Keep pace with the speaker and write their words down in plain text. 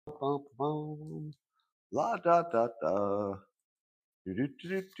bum, bum. La da da da. Do, do,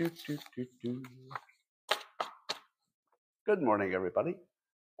 do, do, do, do, do. Good morning, everybody,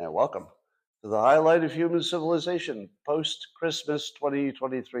 and welcome to the highlight of human civilization post-Christmas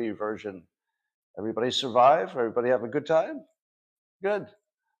 2023 version. Everybody survive? Everybody have a good time? Good.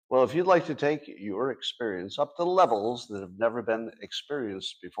 Well, if you'd like to take your experience up to levels that have never been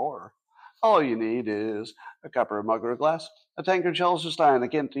experienced before, all you need is a cup or a mug or a glass, a tankard, chalice or stein, a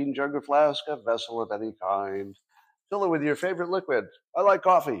canteen, jug or flask, a vessel of any kind. Fill it with your favorite liquid. I like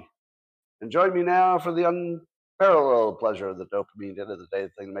coffee. And join me now for the unparalleled pleasure of the dopamine end of the day, the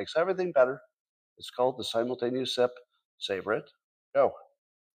thing that makes everything better. It's called the simultaneous sip. Savor it. Go.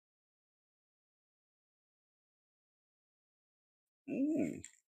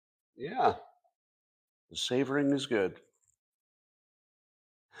 Yeah, the savoring is good.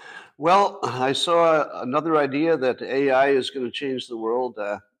 Well, I saw another idea that AI is going to change the world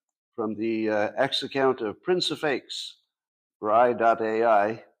from the X account of Prince of Fakes,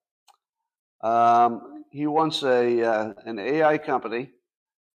 Bry.ai. He wants an AI company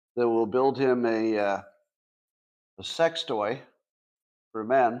that will build him a sex toy for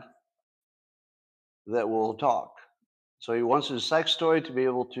men that will talk. So he wants his sex toy to be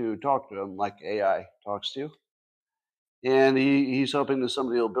able to talk to him like AI talks to you. And he's hoping that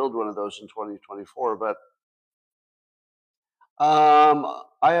somebody will build one of those in 2024. But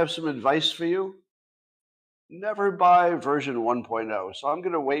I have some advice for you. Never buy version 1.0. So I'm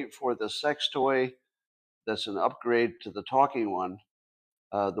going to wait for the sex toy that's an upgrade to the talking one,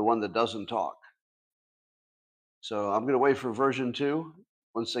 the one that doesn't talk. So I'm going to wait for version 2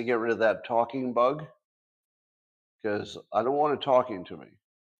 once they get rid of that talking bug, because I don't want it talking to me.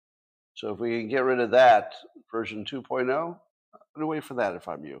 So if we can get rid of that, version 2.0, I'm going to wait for that if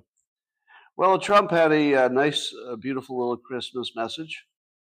I'm you. Well, Trump had a nice, beautiful little Christmas message,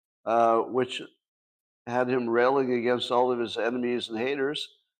 which had him railing against all of his enemies and haters.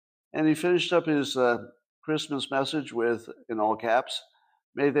 And he finished up his Christmas message with, in all caps,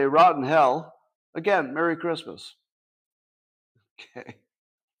 "May they rot in hell." Again, Merry Christmas. Okay.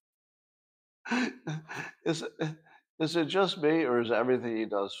 Is it just me, or is everything he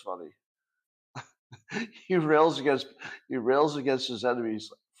does funny? he rails against his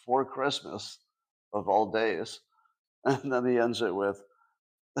enemies for Christmas, of all days, and then he ends it with,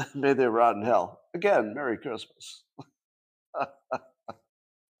 "May they rot in hell." Again, Merry Christmas.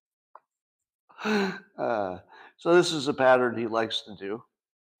 So this is a pattern he likes to do,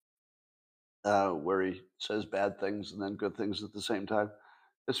 where he says bad things and then good things at the same time.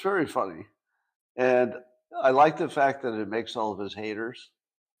 It's very funny, and I like the fact that it makes all of his haters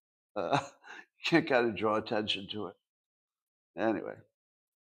kind of draw attention to it. Anyway,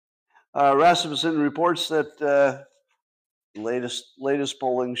 Rasmussen reports that latest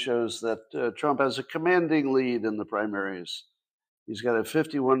polling shows that Trump has a commanding lead in the primaries. He's got a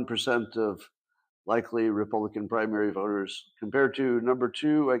 51% of likely Republican primary voters, compared to number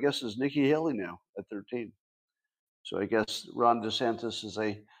 2, I guess, is Nikki Haley now at 13. So I guess Ron DeSantis is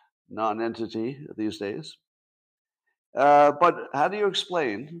a non-entity these days. But how do you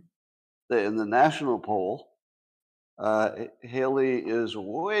explain that in the national poll, Haley is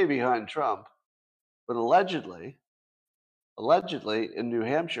way behind Trump, but allegedly in New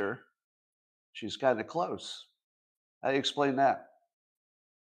Hampshire, she's kind of close? How do you explain that?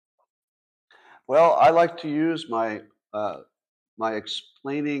 Well, I like to use my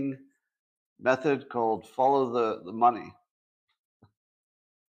explaining method called follow the money.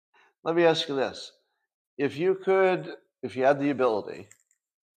 Let me ask you this. If you had the ability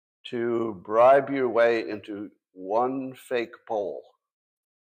to bribe your way into one fake poll,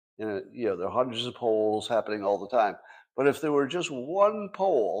 and there are hundreds of polls happening all the time, but if there were just one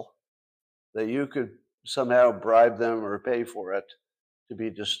poll that you could somehow bribe them or pay for it to be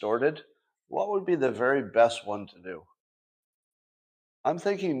distorted, what would be the very best one to do? I'm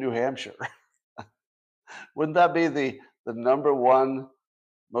thinking New Hampshire. Wouldn't that be the number one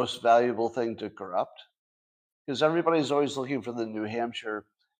most valuable thing to corrupt? Because everybody's always looking for the New Hampshire.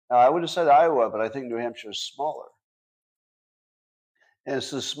 Now, I would have said Iowa, but I think New Hampshire is smaller. And it's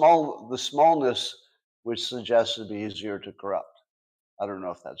the smallness which suggests it'd be easier to corrupt. I don't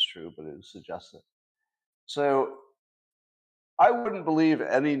know if that's true, but it suggests it. So I wouldn't believe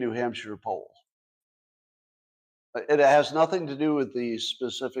any New Hampshire poll. It has nothing to do with the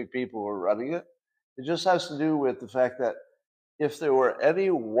specific people who are running it. It just has to do with the fact that if there were any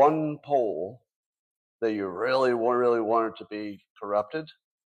one poll that you really wanted to be corrupted,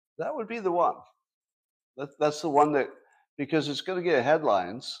 that would be the one. That's the one that, because it's going to get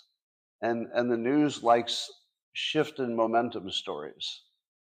headlines, and the news likes shift and momentum stories.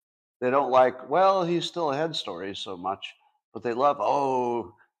 They don't like, well, he's still ahead stories so much, but they love,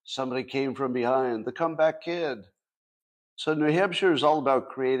 oh, somebody came from behind, the comeback kid. So New Hampshire is all about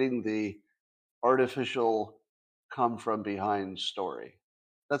creating the artificial come from behind story.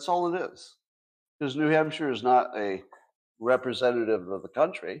 That's all it is. Because New Hampshire is not a representative of the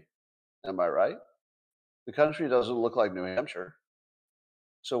country. Am I right? The country doesn't look like New Hampshire.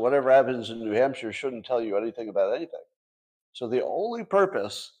 So whatever happens in New Hampshire shouldn't tell you anything about anything. So the only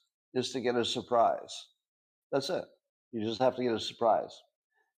purpose is to get a surprise. That's it. You just have to get a surprise.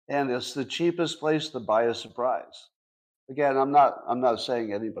 And it's the cheapest place to buy a surprise. Again, I'm not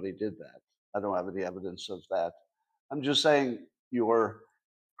saying anybody did that. I don't have any evidence of that. I'm just saying your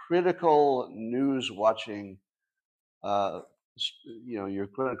critical news watching, uh, your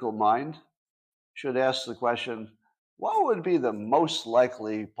critical mind should ask the question, what would be the most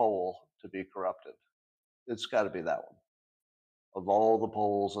likely poll to be corrupted? It's got to be that one. Of all the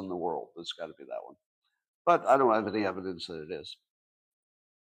polls in the world, it's got to be that one. But I don't have any evidence that it is.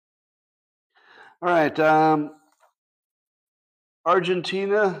 All right.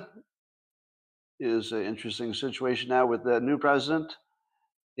 Argentina is an interesting situation now with the new president.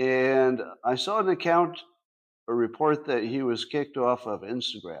 And I saw an account, a report that he was kicked off of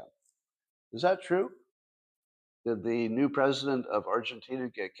Instagram. Is that true? Did the new president of Argentina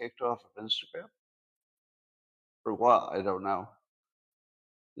get kicked off of Instagram? For what? I don't know.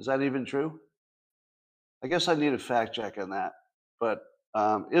 Is that even true? I guess I need a fact check on that. But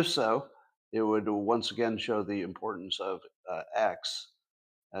if so, it would once again show the importance of X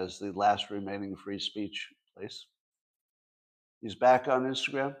as the last remaining free speech place. He's back on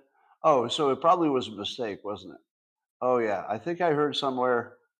Instagram. Oh, so it probably was a mistake, wasn't it? Oh, yeah. I think I heard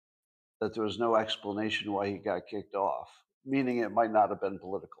somewhere that there was no explanation why he got kicked off, meaning it might not have been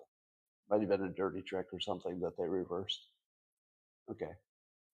political. It might have been a dirty trick or something that they reversed. Okay.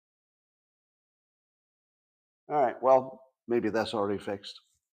 All right. Well, maybe that's already fixed.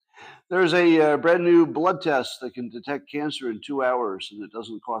 There's a brand new blood test that can detect cancer in 2 hours, and it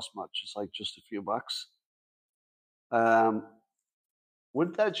doesn't cost much. It's like just a few bucks.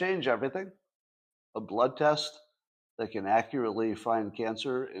 Wouldn't that change everything? A blood test that can accurately find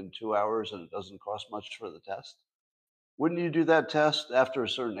cancer in 2 hours and it doesn't cost much for the test? Wouldn't you do that test after a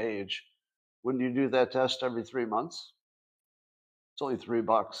certain age? Wouldn't you do that test every 3 months? It's only $3,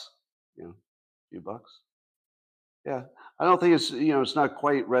 a few bucks. Yeah, I don't think it's not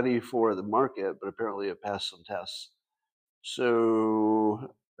quite ready for the market, but apparently it passed some tests.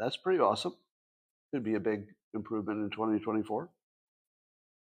 So that's pretty awesome. Could be a big improvement in 2024.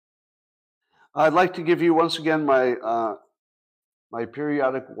 I'd like to give you once again my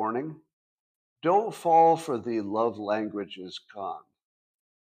periodic warning. Don't fall for the love languages con.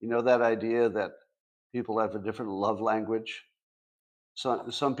 You know that idea that people have a different love language?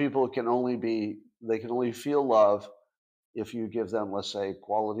 Some people can only feel love if you give them, let's say,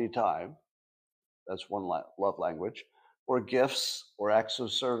 quality time. That's one love language, or gifts, or acts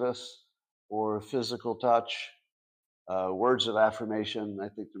of service, or physical touch, words of affirmation. I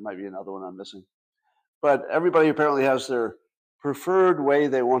think there might be another one I'm missing. But everybody apparently has their preferred way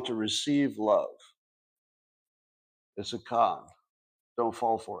they want to receive love. It's a con. Don't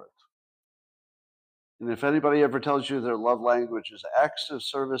fall for it. And if anybody ever tells you their love language is acts of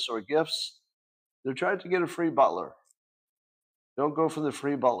service or gifts, they're trying to get a free butler. Don't go for the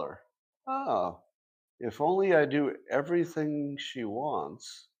free butler. Oh, if only I do everything she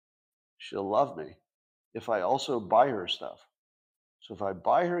wants, she'll love me. If I also buy her stuff. So if I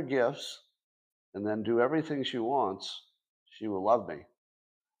buy her gifts and then do everything she wants, she will love me.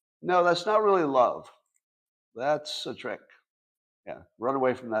 No, that's not really love. That's a trick. Yeah, run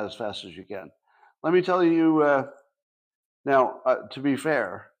away from that as fast as you can. Let me tell you, now, to be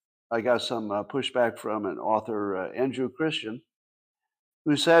fair, I got some pushback from an author, Andrew Christian,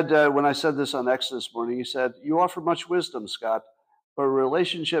 who said, when I said this on X this morning, he said, "You offer much wisdom, Scott, but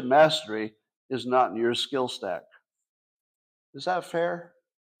relationship mastery is not in your skill stack." Is that fair?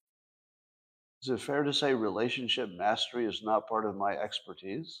 Is it fair to say relationship mastery is not part of my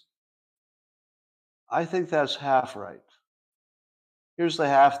expertise? I think that's half right. Here's the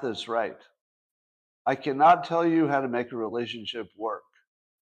half that's right. I cannot tell you how to make a relationship work.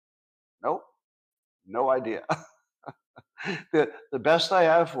 Nope, no idea. The best I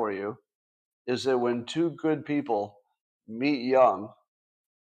have for you is that when two good people meet young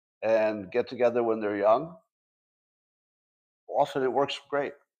and get together when they're young, often it works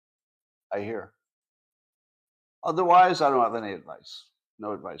great, I hear. Otherwise, I don't have any advice.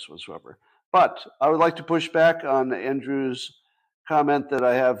 No advice whatsoever. But I would like to push back on Andrew's comment that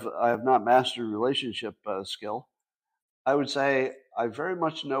I have not mastered relationship skill. I would say I very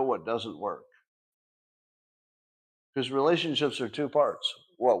much know what doesn't work. Because relationships are two parts: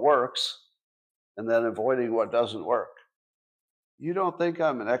 what works and then avoiding what doesn't work. You don't think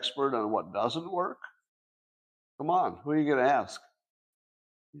I'm an expert on what doesn't work? Come on, who are you going to ask?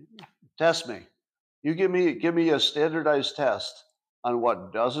 Test me. You give me a standardized test on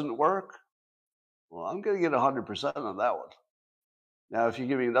what doesn't work. Well, I'm going to get 100% on that one. Now, if you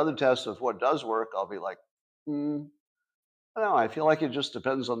give me another test of what does work, I'll be like, I don't know. I feel like it just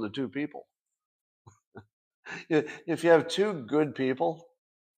depends on the two people. If you have two good people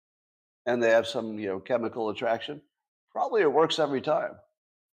and they have some, chemical attraction, probably it works every time,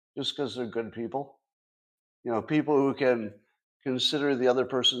 just because they're good people. People who can consider the other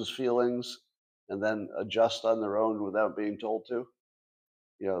person's feelings and then adjust on their own without being told to.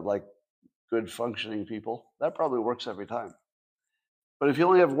 Like good functioning people. That probably works every time. But if you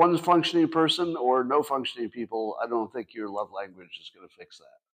only have one functioning person or no functioning people, I don't think your love language is going to fix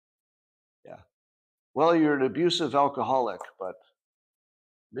that. Yeah. Well, you're an abusive alcoholic, but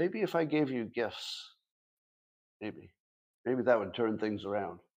maybe if I gave you gifts, maybe that would turn things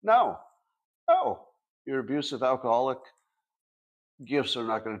around. No, you're an abusive alcoholic. Gifts are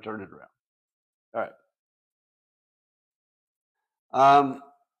not going to turn it around. All right.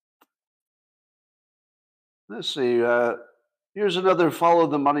 Let's see. Here's another follow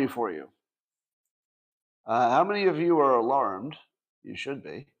the money for you. How many of you are alarmed? You should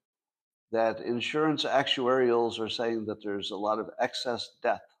be. That insurance actuarials are saying that there's a lot of excess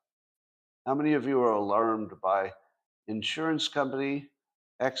death. How many of you are alarmed by insurance company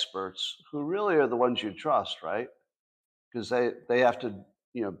experts who really are the ones you trust, right? Because they have to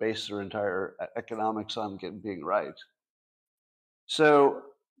base their entire economics on being right. So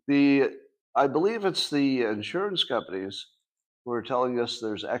I believe it's the insurance companies who are telling us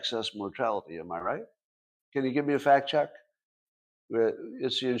there's excess mortality. Am I right? Can you give me a fact check?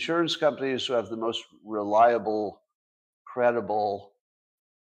 It's the insurance companies who have the most reliable, credible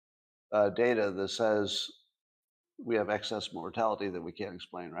data that says we have excess mortality that we can't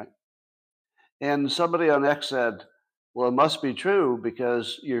explain, right? And somebody on X said, well, it must be true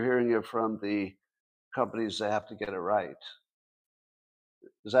because you're hearing it from the companies that have to get it right.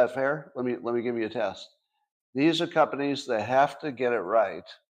 Is that fair? Let me give you a test. These are companies that have to get it right,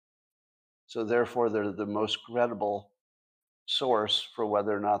 so therefore they're the most credible source for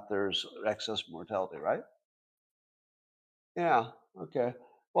whether or not there's excess mortality, right? Yeah, okay.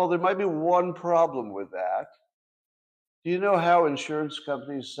 Well, there might be one problem with that. Do you know how insurance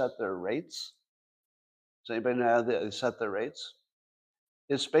companies set their rates? Does anybody know how they set their rates?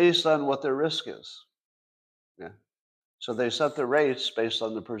 It's based on what their risk is. Yeah. So they set the rates based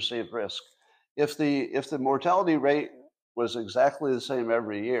on the perceived risk. If the mortality rate was exactly the same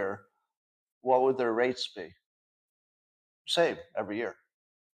every year, what would their rates be? Same every year.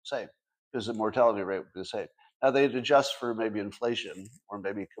 Same. Because the mortality rate would be the same. Now they'd adjust for maybe inflation or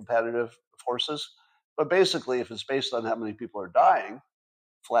maybe competitive forces. But basically, if it's based on how many people are dying,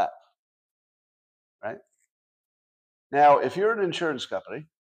 flat. Right? Now, if you're an insurance company,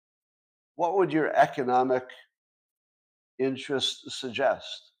 what would your economic interest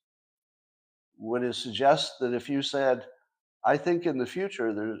suggest? Would it suggest that if you said, I think in the future,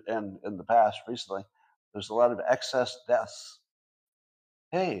 and in the past recently, there's a lot of excess deaths.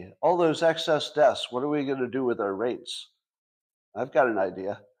 Hey, all those excess deaths, what are we going to do with our rates? I've got an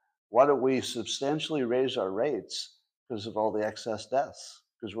idea. Why don't we substantially raise our rates because of all the excess deaths?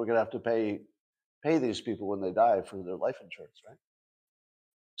 Because we're going to have to pay these people when they die for their life insurance, right?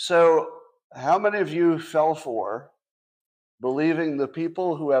 So how many of you fell for believing the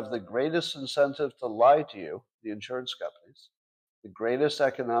people who have the greatest incentive to lie to you, the insurance companies, the greatest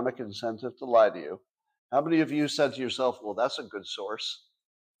economic incentive to lie to you? How many of you said to yourself, well, that's a good source?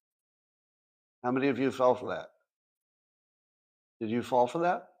 How many of you fell for that? Did you fall for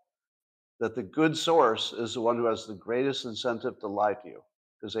that? That the good source is the one who has the greatest incentive to lie to you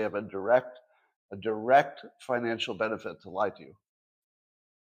because they have a direct financial benefit to lie to you.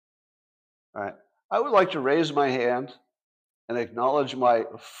 All right. I would like to raise my hand and acknowledge my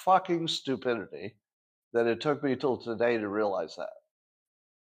fucking stupidity that it took me till today to realize that.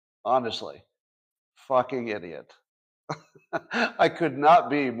 Honestly, fucking idiot. I could not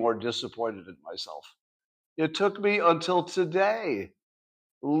be more disappointed in myself. It took me until today.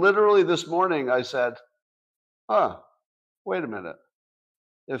 Literally this morning, I said, wait a minute.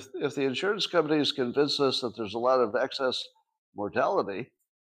 If the insurance companies convince us that there's a lot of excess mortality,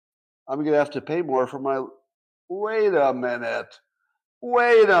 I'm going to have to pay more for my... Wait a minute.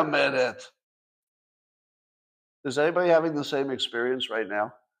 Is anybody having the same experience right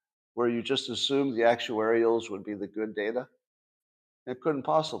now where you just assume the actuarials would be the good data? It couldn't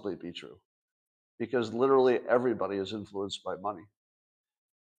possibly be true because literally everybody is influenced by money.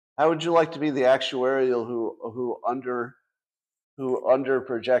 How would you like to be the actuarial who under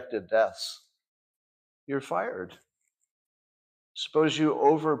projected deaths? You're fired. Suppose you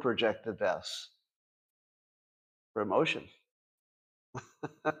over projected deaths. Promotion.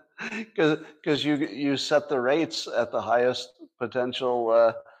 Because you set the rates at the highest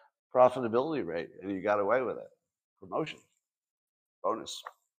potential profitability rate and you got away with it. Promotion. Bonus.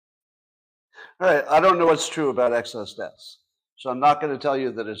 All right, I don't know what's true about excess deaths. So I'm not going to tell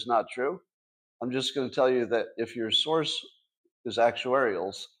you that it's not true. I'm just going to tell you that if your source is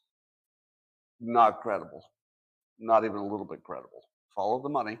actuarials, not credible, not even a little bit credible. Follow the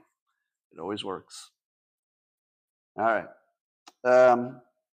money. It always works. All right.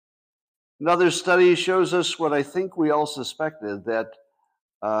 Another study shows us what I think we all suspected, that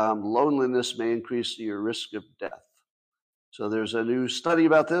loneliness may increase your risk of death. So there's a new study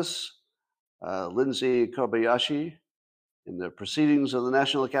about this. Lindsay Kobayashi in the Proceedings of the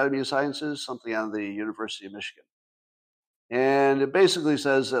National Academy of Sciences, something out of the University of Michigan. And it basically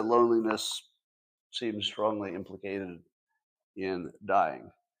says that loneliness seems strongly implicated in dying.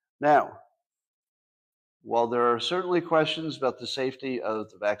 Now, while there are certainly questions about the safety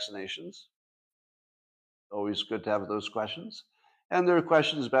of the vaccinations, always good to have those questions, and there are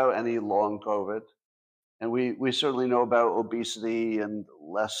questions about any long COVID, and we certainly know about obesity and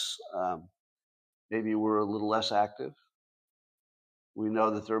less, maybe we're a little less active. We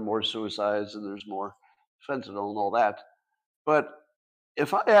know that there are more suicides and there's more fentanyl and all that. But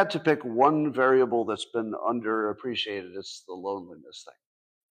if I had to pick one variable that's been underappreciated, it's the loneliness thing.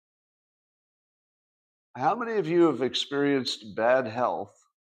 How many of you have experienced bad health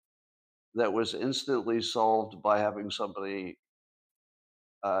that was instantly solved by having somebody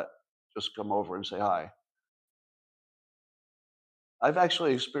just come over and say hi? I've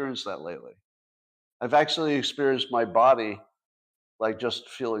actually experienced that lately. I've actually experienced my body like just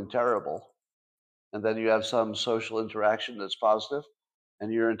feeling terrible. And then you have some social interaction that's positive,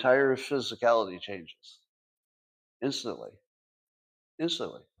 and your entire physicality changes instantly.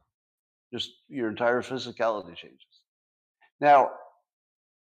 Instantly. Just your entire physicality changes. Now,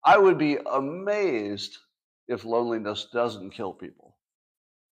 I would be amazed if loneliness doesn't kill people,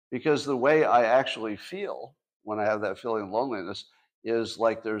 because the way I actually feel when I have that feeling of loneliness is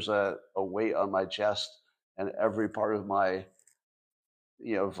like there's a weight on my chest and every part of my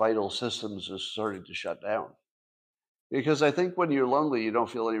vital systems is starting to shut down. Because I think when you're lonely, you don't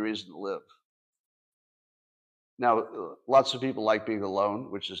feel any reason to live. Now, lots of people like being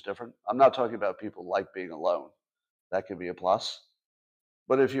alone, which is different. I'm not talking about people like being alone. That can be a plus.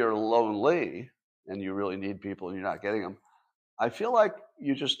 But if you're lonely and you really need people and you're not getting them, I feel like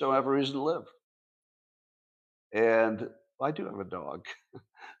you just don't have a reason to live. And I do have a dog.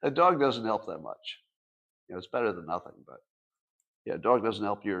 A dog doesn't help that much. It's better than nothing, but yeah, a dog doesn't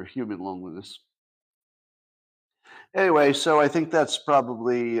help your human loneliness. Anyway, so I think that's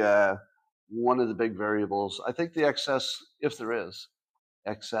probably one of the big variables. I think the excess, if there is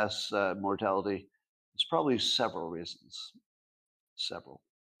excess mortality, it's probably several reasons. Several.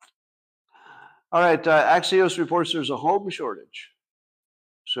 All right, Axios reports there's a home shortage.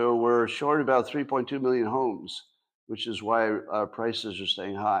 So we're short about 3.2 million homes, which is why prices are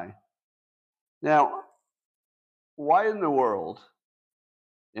staying high. Now, why in the world,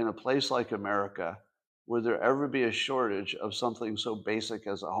 in a place like America, would there ever be a shortage of something so basic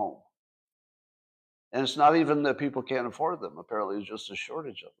as a home? And it's not even that people can't afford them. Apparently, it's just a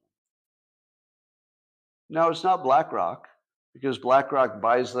shortage of them. No, it's not BlackRock, because BlackRock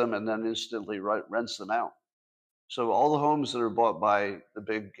buys them and then instantly rents them out. So all the homes that are bought by the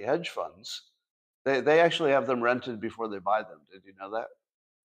big hedge funds, they actually have them rented before they buy them. Did you know that?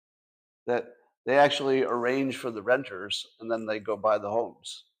 That they actually arrange for the renters and then they go buy the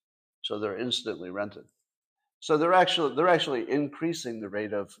homes. So they're instantly rented. So they're actually increasing the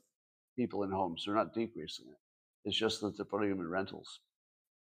rate of people in homes. They're not decreasing it. It's just that they're putting them in rentals.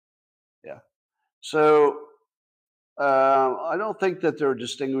 Yeah. So I don't think that they're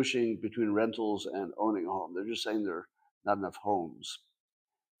distinguishing between rentals and owning a home. They're just saying there are not enough homes.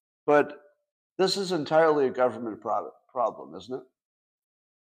 But this is entirely a government problem, isn't it?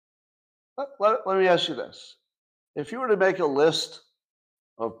 Let me ask you this. If you were to make a list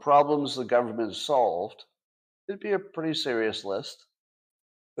of problems the government has solved, it'd be a pretty serious list.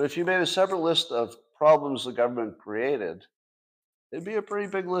 But if you made a separate list of problems the government created, it'd be a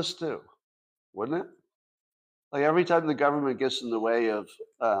pretty big list too, wouldn't it? Like every time the government gets in the way of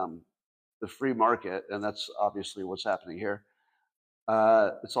the free market, and that's obviously what's happening here,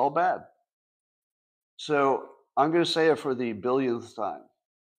 it's all bad. So I'm going to say it for the billionth time.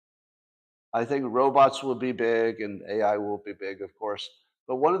 I think robots will be big and AI will be big, of course.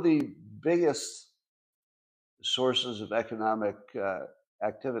 But one of the biggest sources of economic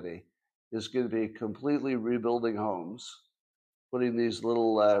activity is going to be completely rebuilding homes, putting these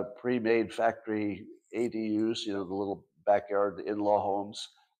little pre-made factory ADUs, the little backyard in-law homes.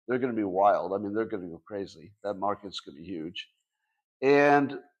 They're going to be wild. I mean, they're going to go crazy. That market's going to be huge.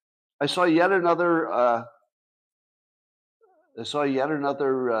 And I saw yet another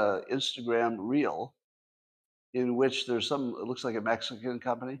Instagram reel in which there's it looks like a Mexican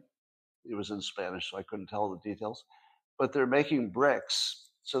company. It was in Spanish, so I couldn't tell the details. But they're making bricks.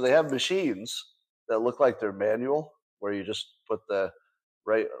 So they have machines that look like they're manual, where you just put the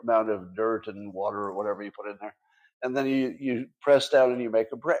right amount of dirt and water or whatever you put in there. And then you press down and you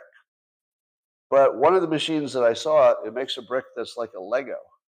make a brick. But one of the machines that I saw, it makes a brick that's like a Lego.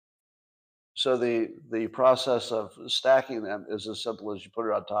 So the process of stacking them is as simple as you put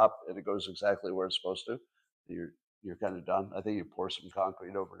it on top and it goes exactly where it's supposed to. You're kind of done. I think you pour some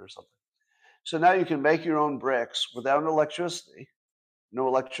concrete over it or something. So now you can make your own bricks without electricity, no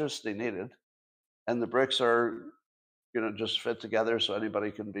electricity needed, and the bricks are just fit together so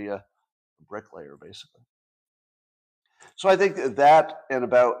anybody can be a bricklayer basically. So I think that and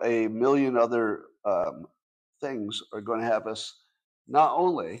about a million other things are going to have us not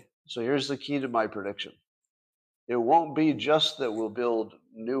only. So here's the key to my prediction. It won't be just that we'll build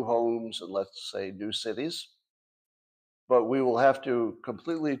new homes and let's say new cities, but we will have to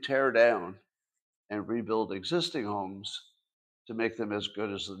completely tear down and rebuild existing homes to make them as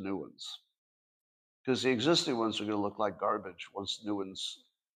good as the new ones. Because the existing ones are going to look like garbage once the new ones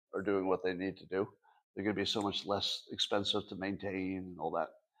are doing what they need to do. They're going to be so much less expensive to maintain and all that.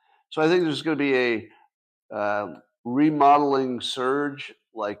 So I think there's going to be a remodeling surge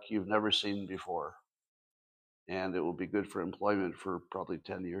like you've never seen before. And it will be good for employment for probably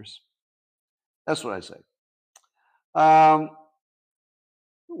 10 years. That's what I say.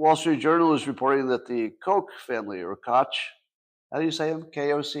 Wall Street Journal is reporting that the Koch family, or Koch, how do you say them?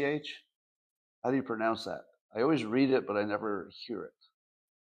 K-O-C-H? How do you pronounce that? I always read it, but I never hear it.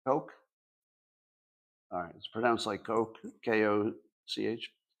 Koch? All right, it's pronounced like Koch,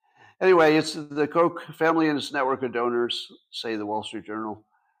 K-O-C-H. Anyway, it's the Koch family and its network of donors, say the Wall Street Journal,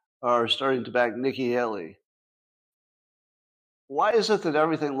 are starting to back Nikki Haley. Why is it that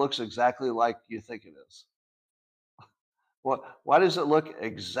everything looks exactly like you think it is? Why does it look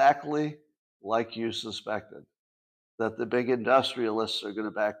exactly like you suspected? That the big industrialists are going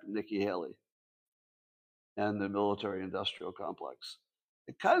to back Nikki Haley and the military industrial complex.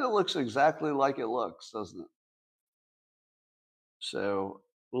 It kind of looks exactly like it looks, doesn't it? So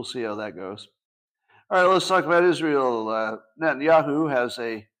we'll see how that goes. All right, let's talk about Israel. Netanyahu has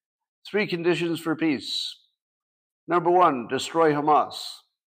 3 conditions for peace. Number 1, destroy Hamas.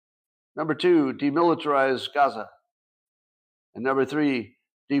 Number 2, demilitarize Gaza. And number 3,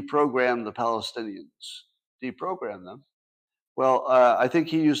 deprogram the Palestinians. Deprogram them? Well, I think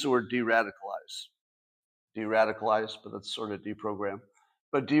he used the word de-radicalize. De-radicalize, but that's sort of deprogram.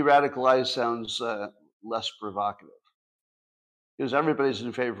 But de-radicalize sounds less provocative. Because everybody's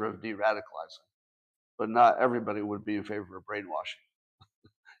in favor of de-radicalizing. But not everybody would be in favor of brainwashing.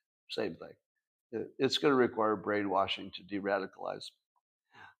 Same thing. It's going to require brainwashing to de-radicalize.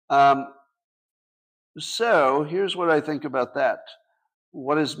 So here's what I think about that.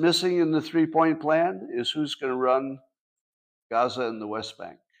 What is missing in the 3-point plan is who's going to run Gaza and the West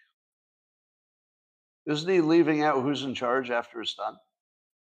Bank. Isn't he leaving out who's in charge after it's done?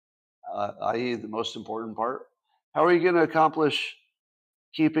 I.e. the most important part. How are you going to accomplish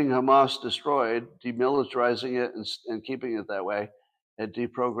keeping Hamas destroyed, demilitarizing it and keeping it that way, and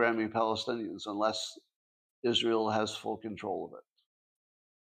deprogramming Palestinians unless Israel has full control of it?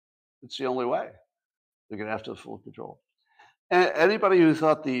 It's the only way. They're going to have to have full control. Anybody who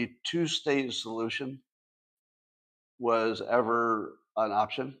thought the 2-state solution was ever an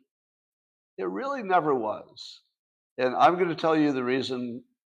option, it really never was. And I'm going to tell you the reason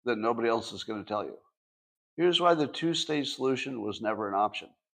that nobody else is going to tell you. Here's why the 2-state solution was never an option.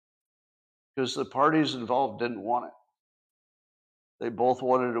 Because the parties involved didn't want it. They both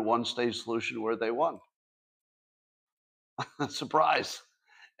wanted a 1-state solution where they won. Surprise.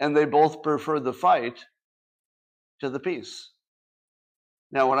 And they both prefer the fight to the peace.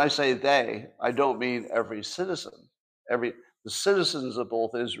 Now, when I say they, I don't mean every citizen. The citizens of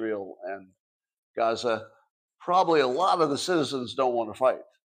both Israel and Gaza, probably a lot of the citizens don't want to fight.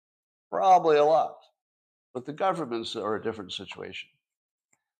 Probably a lot. But the governments are a different situation.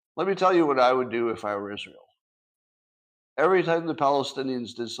 Let me tell you what I would do if I were Israel. Every time the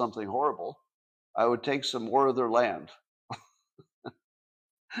Palestinians did something horrible, I would take some more of their land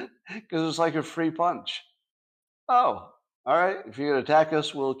because it's like a free punch. Oh, all right. If you're going to attack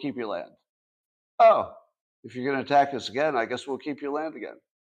us, we'll keep your land. Oh, if you're going to attack us again, I guess we'll keep your land again.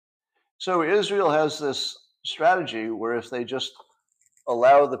 So Israel has this strategy where if they just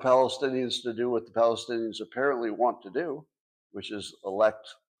allow the Palestinians to do what the Palestinians apparently want to do, which is elect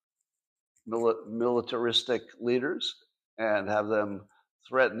militaristic leaders and have them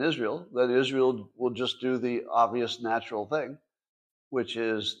threaten Israel, then Israel will just do the obvious natural thing, which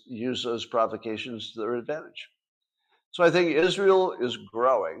is use those provocations to their advantage. So I think Israel is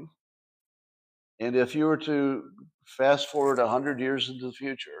growing. And if you were to fast forward 100 years into the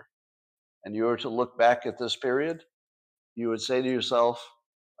future and you were to look back at this period, you would say to yourself,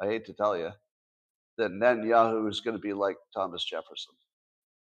 I hate to tell you, that Netanyahu is going to be like Thomas Jefferson.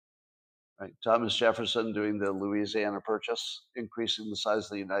 Right? Thomas Jefferson doing the Louisiana Purchase, increasing the size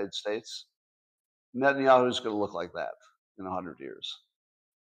of the United States. Netanyahu is going to look like that in 100 years.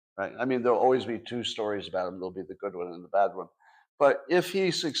 Right? I mean, there'll always be two stories about him. There'll be the good one and the bad one. But if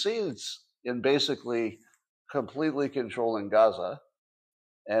he succeeds in basically completely controlling Gaza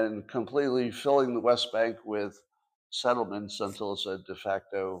and completely filling the West Bank with settlements until it's a de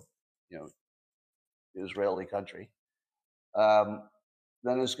facto, Israeli country,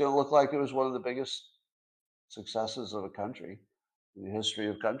 then it's going to look like it was one of the biggest successes of a country in the history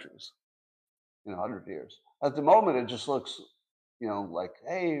of countries in 100 years. At the moment, it just looks, like,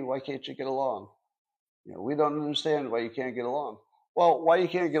 hey, why can't you get along? We don't understand why you can't get along. Well, why you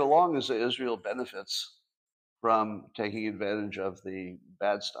can't get along is that Israel benefits from taking advantage of the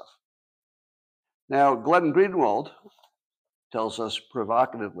bad stuff. Now, Glenn Greenwald tells us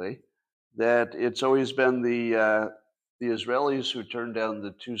provocatively that it's always been the Israelis who turned down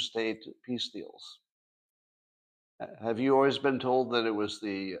the two-state peace deals. Have you always been told that it was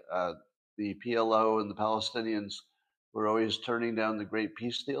the PLO and the Palestinians were always turning down the great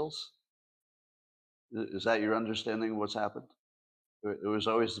peace deals? Is that your understanding of what's happened? It was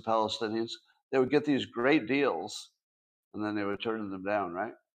always the Palestinians. They would get these great deals, and then they would turn them down,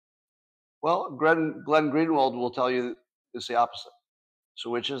 right? Well, Glenn Greenwald will tell you it's the opposite. So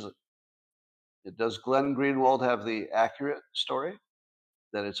which is it? Does Glenn Greenwald have the accurate story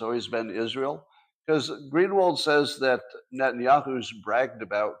that it's always been Israel? Because Greenwald says that Netanyahu's bragged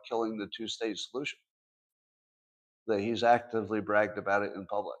about killing the two-state solution, that he's actively bragged about it in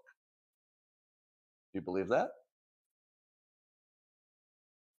public. Do you believe that?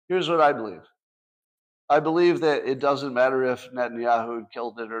 Here's what I believe. I believe that it doesn't matter if Netanyahu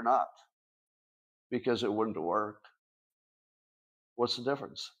killed it or not, because it wouldn't have worked. What's the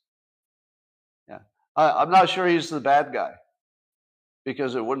difference? Yeah, I'm not sure he's the bad guy,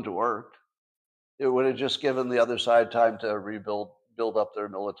 because it wouldn't have worked. It would have just given the other side time to build up their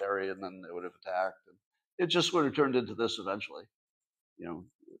military, and then they would have attacked. And it just would have turned into this eventually.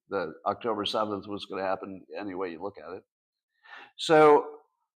 The October 7th was going to happen any way you look at it. So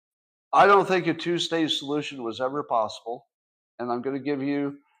I don't think a two-state solution was ever possible. And I'm going to give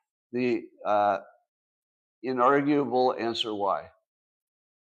you the inarguable answer why.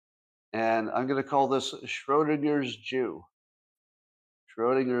 And I'm going to call this Schrodinger's Jew.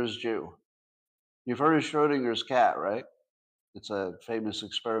 Schrodinger's Jew. You've heard of Schrodinger's cat, right? It's a famous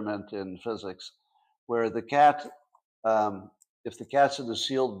experiment in physics where the cat, if the cat's in a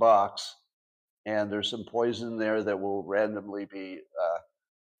sealed box and there's some poison there that will randomly be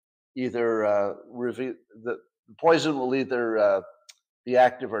the poison will either be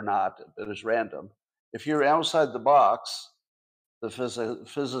active or not, but it's random. If you're outside the box, the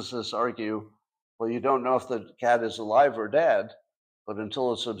physicists argue, well, you don't know if the cat is alive or dead, but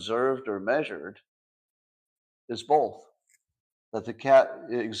until it's observed or measured, it's both. That the cat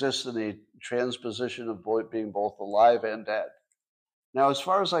exists in a transposition of being both alive and dead. Now, as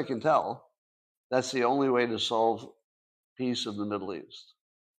far as I can tell, that's the only way to solve peace in the Middle East.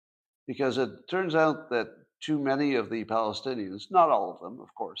 Because it turns out that too many of the Palestinians, not all of them,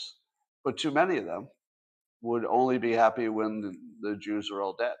 of course, but too many of them would only be happy when the Jews are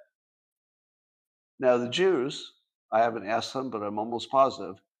all dead. Now, the Jews, I haven't asked them, but I'm almost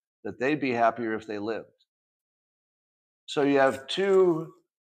positive that they'd be happier if they lived. So you have two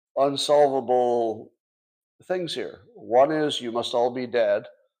unsolvable things here. One is you must all be dead,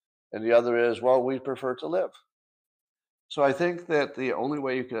 and the other is, well, we prefer to live. So I think that the only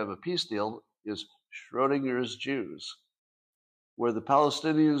way you could have a peace deal is Schrodinger's Jews, where the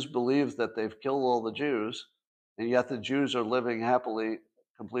Palestinians believe that they've killed all the Jews, and yet the Jews are living happily,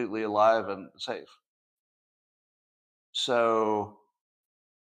 completely alive and safe. So,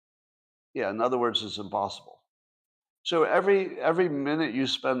 yeah, in other words, it's impossible. So every minute you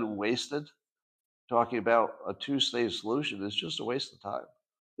spend wasted talking about a two-state solution is just a waste of time.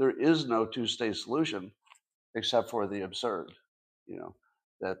 There is no two-state solution except for the absurd,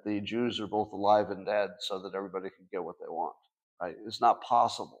 that the Jews are both alive and dead so that everybody can get what they want, right? It's not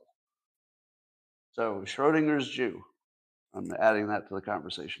possible. So Schrodinger's Jew, I'm adding that to the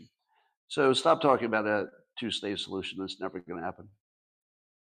conversation. So stop talking about a two-state solution. It's never going to happen.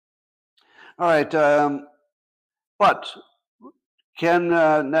 All right, but can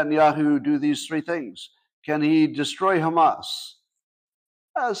Netanyahu do these three things? Can he destroy Hamas?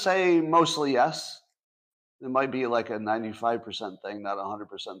 Say mostly yes. It might be like a 95% thing, not a 100%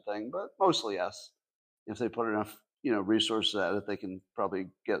 thing, but mostly yes. If they put enough, resources at it, they can probably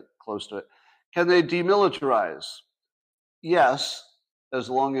get close to it. Can they demilitarize? Yes, as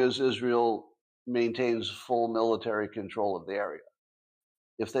long as Israel maintains full military control of the area.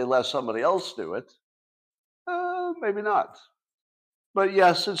 If they let somebody else do it, maybe not. But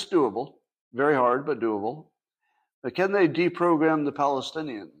yes, it's doable. Very hard, but doable. But can they deprogram the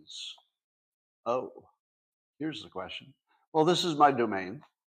Palestinians? Oh, here's the question. Well, this is my domain,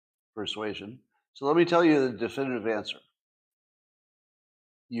 persuasion. So let me tell you the definitive answer.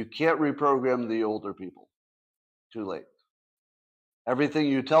 You can't reprogram the older people. Too late. Everything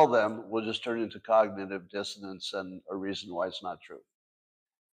you tell them will just turn into cognitive dissonance and a reason why it's not true.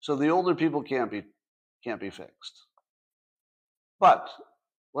 So the older people can't be fixed. But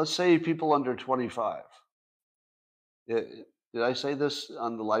let's say people under 25. Did I say this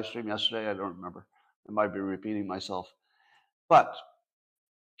on the live stream yesterday? I don't remember. I might be repeating myself. But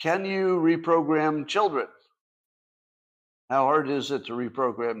can you reprogram children? How hard is it to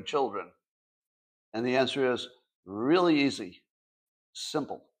reprogram children? And the answer is really easy,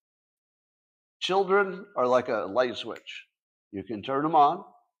 simple. Children are like a light switch. You can turn them on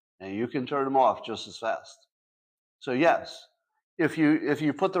and you can turn them off just as fast. So yes, if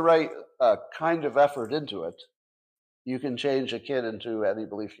you put the right kind of effort into it, you can change a kid into any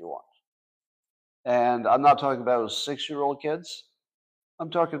belief you want. And I'm not talking about 6-year-old kids. I'm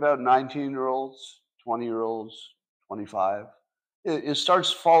talking about 19-year-olds, 20-year-olds, 25. It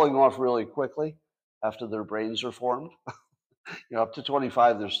starts falling off really quickly after their brains are formed. Up to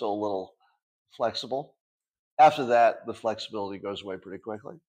 25, they're still a little flexible. After that, the flexibility goes away pretty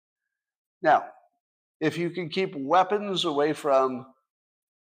quickly. Now, if you can keep weapons away from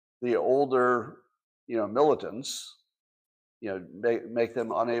the older, militants, make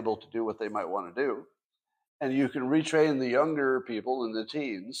them unable to do what they might want to do, and you can retrain the younger people and the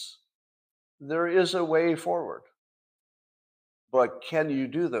teens, there is a way forward. But can you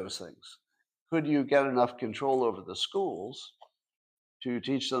do those things? Could you get enough control over the schools to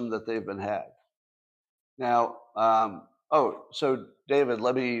teach them that they've been had? Now, so David,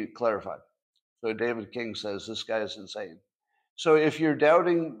 let me clarify. So David King says this guy is insane. So if you're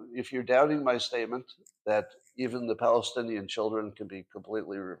doubting my statement that even the Palestinian children can be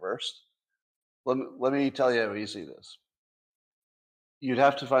completely reversed, let me tell you how easy it is. You'd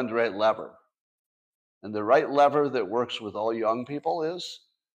have to find the right lever. And the right lever that works with all young people is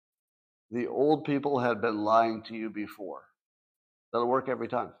the old people had been lying to you before. That'll work every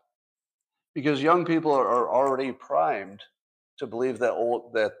time. Because young people are already primed to believe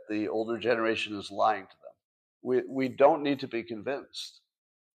that the older generation is lying to them. We don't need to be convinced.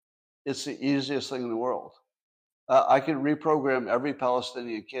 It's the easiest thing in the world. I could reprogram every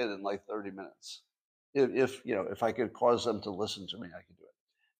Palestinian kid in like 30 minutes. If I could cause them to listen to me, I could do it.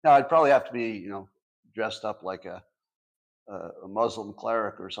 Now, I'd probably have to be, dressed up like a Muslim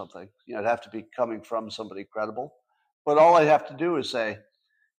cleric or something. It'd have to be coming from somebody credible. But all I'd have to do is say,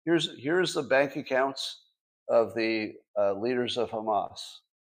 here's the bank accounts of the leaders of Hamas.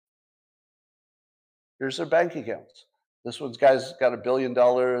 Here's their bank accounts. This one's guy's got $1 billion.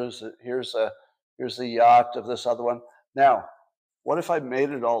 Here's the yacht of this other one. Now, what if I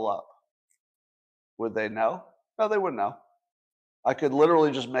made it all up? Would they know? No, they wouldn't know. I could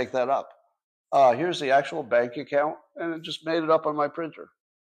literally just make that up. Here's the actual bank account, and it just made it up on my printer.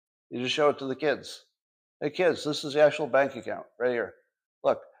 You just show it to the kids. Hey, kids, this is the actual bank account right here.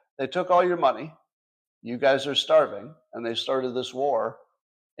 Look, they took all your money. You guys are starving, and they started this war,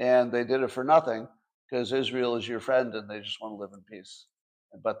 and they did it for nothing because Israel is your friend, and they just want to live in peace.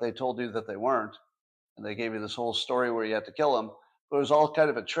 But they told you that they weren't, and they gave you this whole story where you had to kill them. But it was all kind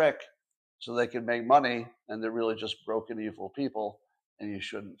of a trick so they could make money, and they're really just broken, evil people, and you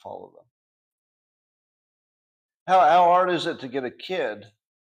shouldn't follow them. How hard is it to get a kid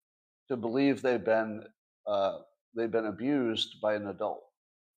to believe they've been abused by an adult?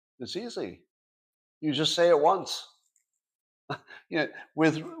 It's easy. You just say it once.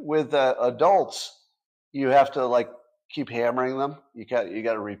 With adults, you have to keep hammering them. You got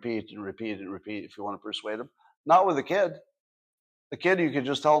to repeat and repeat and repeat if you want to persuade them. Not with a kid. A kid, you can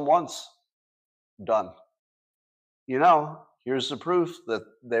just tell them once, done. Here's the proof that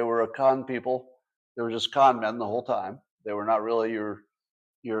they were a con people. They were just con men the whole time. They were not really your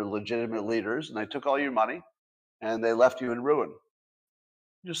legitimate leaders, and they took all your money and they left you in ruin.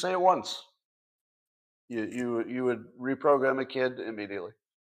 Just say it once. You would reprogram a kid immediately.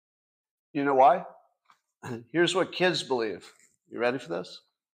 You know why? Here's what kids believe. You ready for this?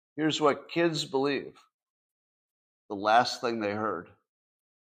 Here's what kids believe. The last thing they heard.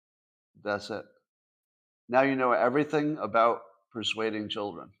 That's it. Now you know everything about persuading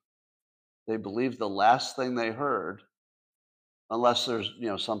children. They believe the last thing they heard, unless there's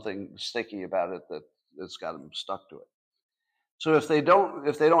something sticky about it that's got them stuck to it. So if they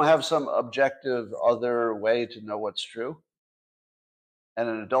don't have some objective other way to know what's true, and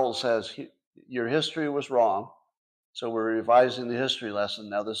an adult says your history was wrong, so we're revising the history lesson,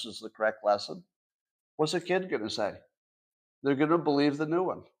 now this is the correct lesson, what's a kid going to say? They're going to believe the new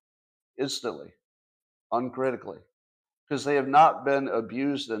one instantly, uncritically, because they have not been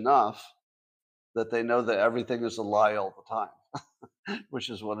abused enough that they know that everything is a lie all the time, which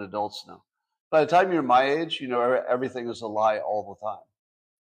is what adults know. By the time you're my age, you know everything is a lie all the time.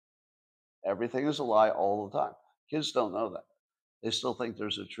 Everything is a lie all the time. Kids don't know that. They still think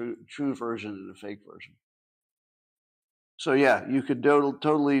there's a true version and a fake version. So yeah, you could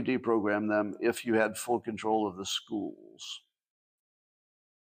totally deprogram them if you had full control of the schools.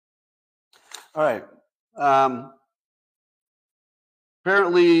 All right.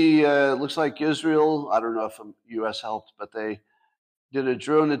 Apparently, looks like Israel, I don't know if the U.S. helped, but they did a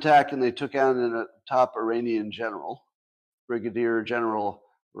drone attack and they took out a top Iranian general, Brigadier General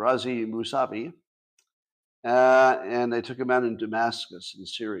Razi Mousavi, and they took him out in Damascus in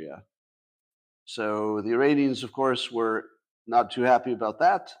Syria. So the Iranians, of course, were not too happy about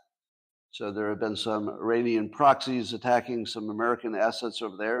that. So there have been some Iranian proxies attacking some American assets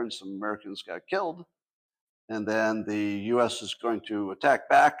over there, and some Americans got killed. And then the U.S. is going to attack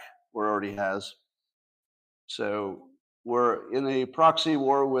back, or already has. So we're in a proxy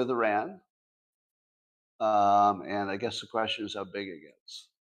war with Iran. And I guess the question is how big it gets.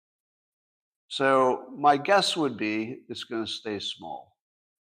 So my guess would be it's going to stay small,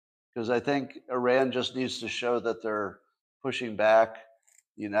 because I think Iran just needs to show that they're pushing back.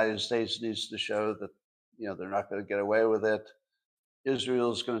 The United States needs to show that they're not going to get away with it.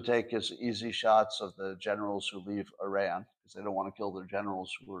 Israel is going to take its easy shots of the generals who leave Iran, because they don't want to kill their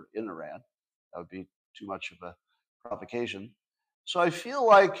generals who are in Iran. That would be too much of a provocation. So I feel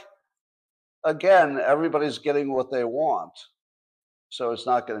like, again, everybody's getting what they want, so it's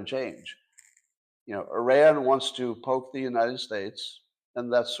not going to change. Iran wants to poke the United States,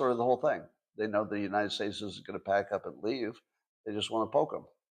 and that's sort of the whole thing. They know the United States isn't going to pack up and leave. They just want to poke them.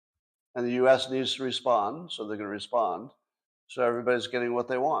 And the U.S. needs to respond, so they're going to respond. So everybody's getting what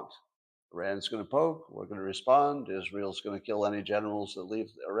they want. Iran's going to poke, we're going to respond. Israel's going to kill any generals that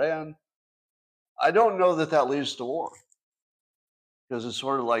leave Iran. I don't know that that leads to war, because it's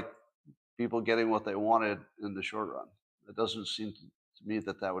sort of like people getting what they wanted in the short run. It doesn't seem to me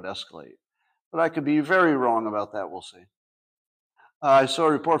that that would escalate. But I could be very wrong about that. We'll see. I saw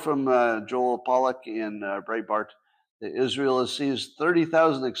a report from Joel Pollack in Breitbart that Israel has seized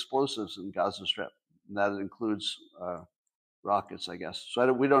 30,000 explosives in Gaza Strip. And that includes rockets, I guess.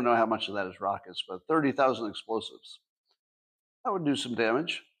 So we don't know how much of that is rockets, but 30,000 explosives. That would do some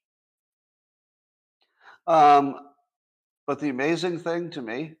damage. But the amazing thing to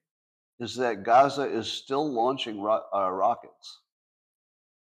me is that Gaza is still launching rockets.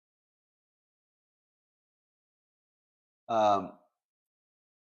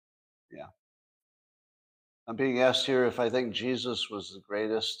 Yeah. I'm being asked here if I think Jesus was the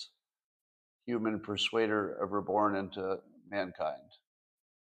greatest human persuader ever born into mankind.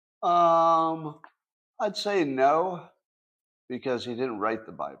 I'd say no, because he didn't write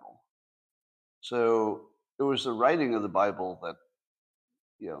the Bible. So it was the writing of the Bible that,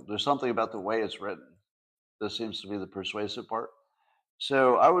 there's something about the way it's written that seems to be the persuasive part.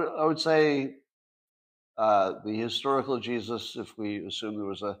 So I would say the historical Jesus, if we assume there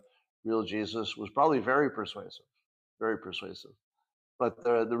was a real Jesus, was probably very persuasive, very persuasive. But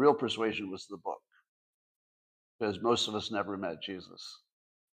the real persuasion was the book, because most of us never met Jesus,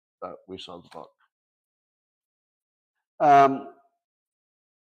 but we saw the book.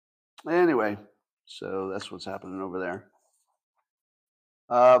 Anyway, so that's what's happening over there.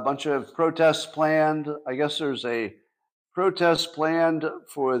 A bunch of protests planned. I guess there's a protest planned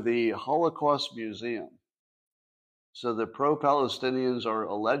for the Holocaust Museum. So the pro-Palestinians are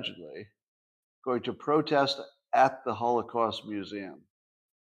allegedly going to protest at the Holocaust Museum.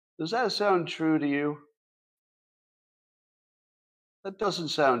 Does that sound true to you? That doesn't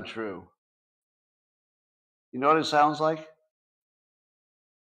sound true. You know what it sounds like?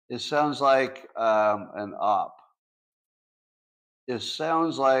 It sounds like an op. It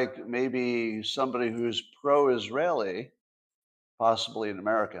sounds like maybe somebody who's pro-Israeli, possibly an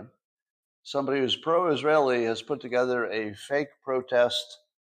American, somebody who's pro-Israeli has put together a fake protest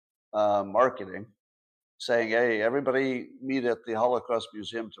marketing saying, hey, everybody meet at the Holocaust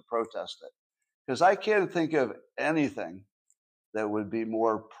Museum to protest it. Because I can't think of anything that would be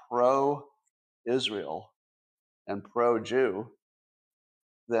more pro-Israel and pro-Jew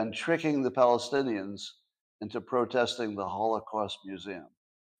than tricking the Palestinians into protesting the Holocaust Museum.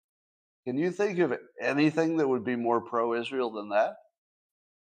 Can you think of anything that would be more pro-Israel than that?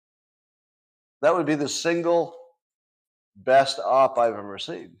 That would be the single best op I've ever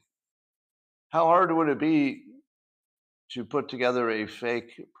seen. How hard would it be to put together a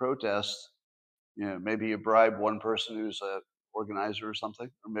fake protest? You know, maybe you bribe one person who's a organizer or something,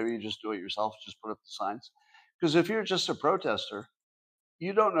 or maybe you just do it yourself, just put up the signs. Because if you're just a protester,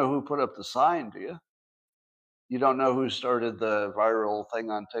 you don't know who put up the sign, do you? You don't know who started the viral thing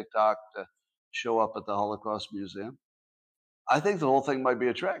on TikTok to show up at the Holocaust Museum. I think the whole thing might be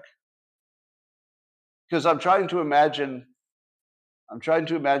a trick. Because I'm trying to imagine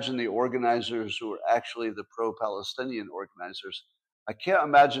the organizers who are actually the pro-Palestinian organizers. I can't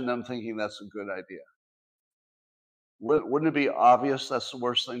imagine them thinking that's a good idea. Wouldn't it be obvious that's the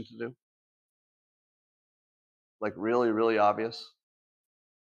worst thing to do? Like really, really obvious?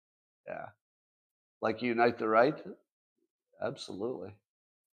 Yeah. Like unite the right? Absolutely.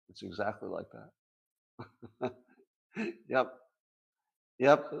 It's exactly like that. Yep.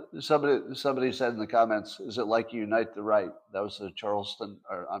 Yep. Somebody said in the comments, is it like unite the right? That was the Charleston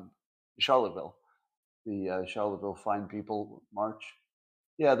or Charlottesville, the Charlottesville Fine People March.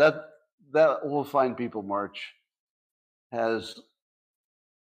 Yeah, that whole Fine People March has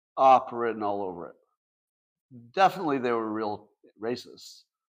op written all over it. Definitely they were real racists,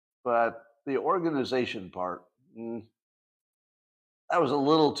 but the organization part, that was a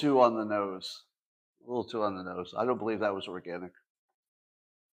little too on the nose. A little too on the nose. I don't believe that was organic.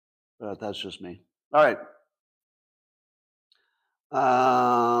 But that's just me. All right.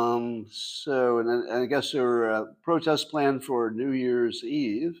 And I guess there were protests planned for New Year's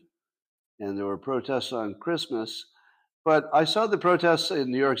Eve, and there were protests on Christmas. But I saw the protests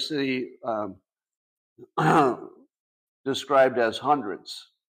in New York City described as hundreds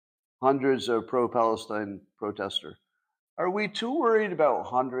of pro-Palestine protesters. Are we too worried about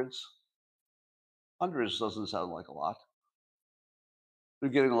hundreds? Hundreds doesn't sound like a lot. They're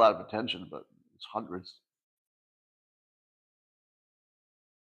getting a lot of attention, but it's hundreds.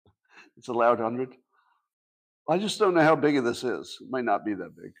 It's a loud 100. I just don't know how big of this is. It might not be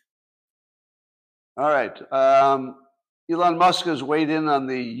that big. All right. Elon Musk has weighed in on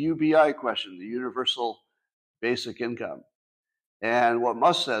the UBI question, the universal basic income. And what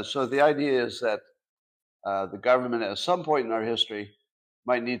Musk says, so the idea is that the government at some point in our history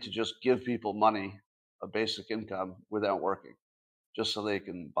might need to just give people money, a basic income, without working, just so they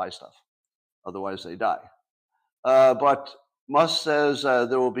can buy stuff. Otherwise, they die. But Musk says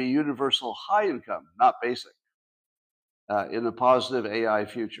there will be universal high income, not basic, in a positive AI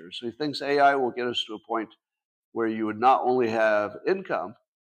future. So he thinks AI will get us to a point where you would not only have income,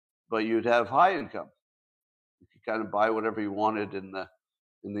 but you'd have high income. You could kind of buy whatever you wanted in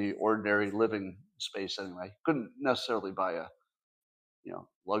the ordinary living space anyway. Couldn't necessarily buy a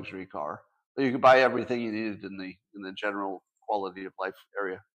luxury car, but you could buy everything you needed in the general quality of life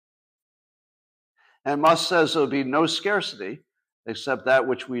area. And Musk says there'll be no scarcity except that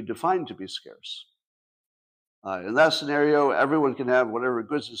which we define to be scarce. In that scenario, everyone can have whatever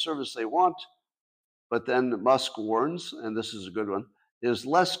goods and services they want, but then Musk warns, and this is a good one, it is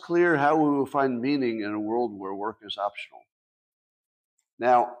less clear how we will find meaning in a world where work is optional.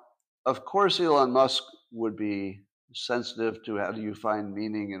 Now, of course, Elon Musk would be sensitive to how do you find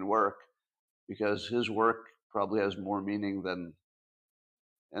meaning in work, because his work probably has more meaning than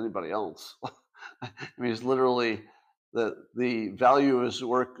anybody else. I mean, it's literally the value of his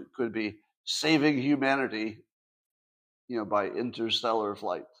work could be saving humanity, by interstellar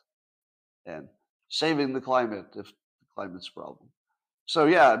flight, and saving the climate if the climate's a problem. So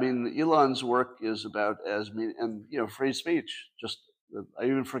yeah, I mean, Elon's work is about free speech. I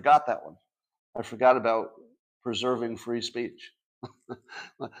even forgot that one. I forgot about preserving free speech.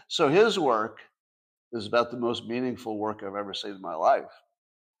 So his work is about the most meaningful work I've ever seen in my life.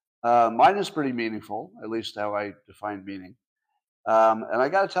 Mine is pretty meaningful, at least how I define meaning. And I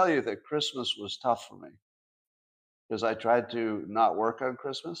got to tell you that Christmas was tough for me. because I tried to not work on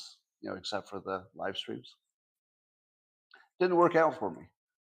Christmas, except for the live streams. Didn't work out for me.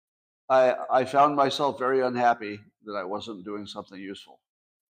 I found myself very unhappy that I wasn't doing something useful.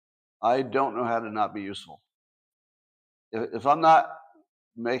 I don't know how to not be useful. If I'm not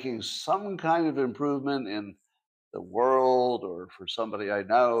making some kind of improvement in the world or for somebody I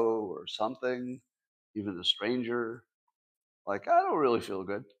know or something, even a stranger, like I don't really feel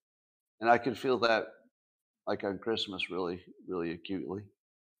good. And I can feel that like on Christmas really, really acutely.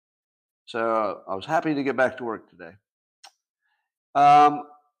 So I was happy to get back to work today.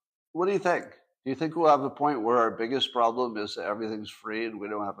 What do you think? Do you think we'll have a point where our biggest problem is that everything's free and we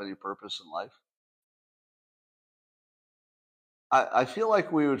don't have any purpose in life? I feel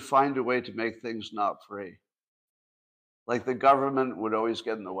like we would find a way to make things not free. Like the government would always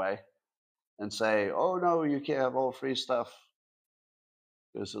get in the way and say, oh, no, you can't have all free stuff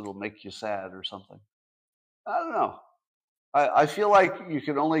because it'll make you sad or something. I don't know. I feel like you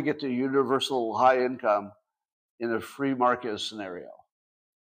can only get to universal high income in a free market scenario,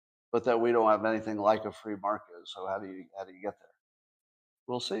 but that we don't have anything like a free market. So how do you get there?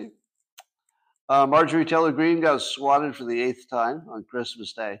 We'll see. Marjorie Taylor Greene got swatted for the 8th time on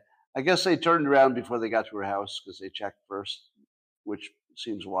Christmas Day. I guess they turned around before they got to her house because they checked first, which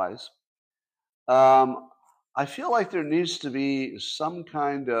seems wise. I feel like there needs to be some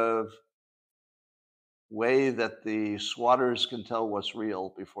kind of way that the swatters can tell what's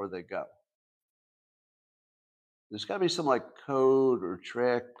real before they go. There's got to be some like code or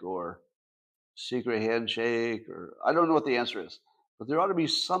trick or secret handshake, or I don't know what the answer is, but there ought to be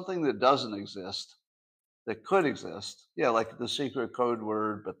something that doesn't exist that could exist. Yeah, like the secret code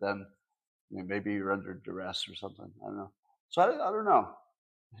word, but then maybe you're under duress or something. I don't know. So I don't know.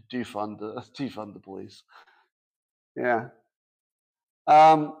 Defund the police. Yeah.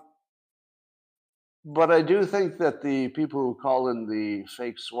 But I do think that the people who call in the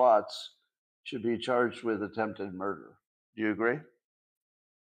fake SWATs should be charged with attempted murder. Do you agree?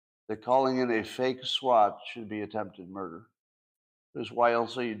 That calling in a fake SWAT should be attempted murder. Because why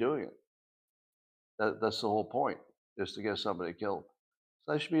else are you doing it? That's the whole point, is to get somebody killed.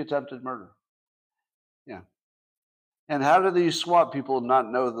 So that should be attempted murder. Yeah. And how do these SWAT people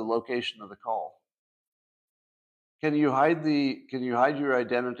not know the location of the call? Can you hide your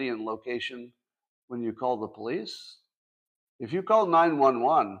identity and location when you call the police? If you call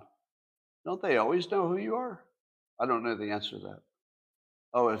 911, don't they always know who you are? I don't know the answer to that.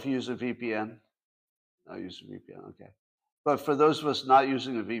 Oh, if you use a VPN? I use a VPN, okay. But for those of us not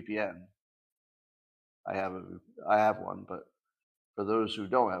using a VPN, I have one, but for those who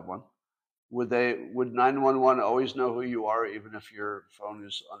don't have one, would 911 always know who you are even if your phone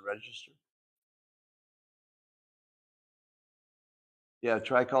is unregistered? Yeah,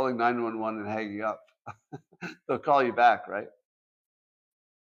 try calling 911 and hanging up. They'll call you back, right?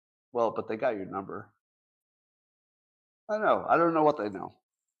 Well, but they got your number. I know. I don't know what they know.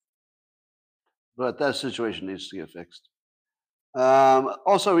 But that situation needs to get fixed.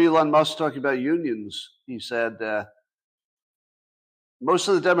 Also, Elon Musk talking about unions. He said, most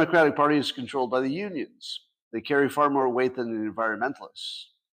of the Democratic Party is controlled by the unions. They carry far more weight than the environmentalists.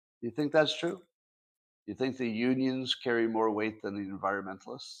 Do you think that's true? Do you think the unions carry more weight than the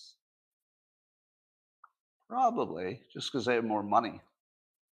environmentalists? Probably, just because they have more money.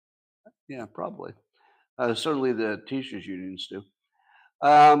 Yeah, probably. Certainly the teachers' unions do.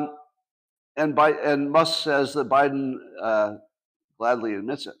 And Musk says that Biden gladly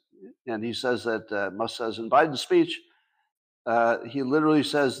admits it. And he says that Musk says in Biden's speech, he literally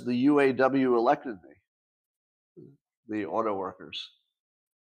says the UAW elected me, the auto workers.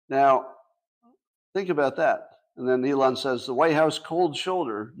 Now, think about that. And then Elon says the White House cold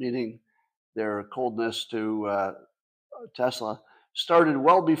shoulder, meaning their coldness to Tesla, started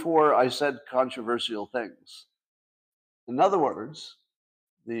well before I said controversial things. In other words,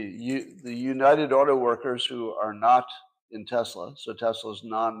 the United Auto Workers who are not in Tesla, so Tesla's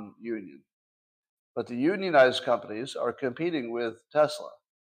non-union, but the unionized companies are competing with Tesla.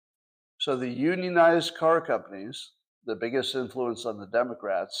 So the unionized car companies, the biggest influence on the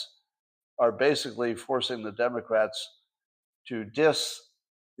Democrats, are basically forcing the Democrats to diss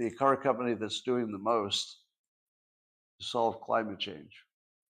the car company that's doing the most to solve climate change.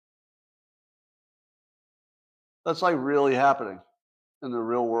 That's like really happening in the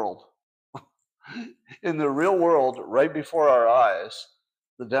real world. In the real world, right before our eyes,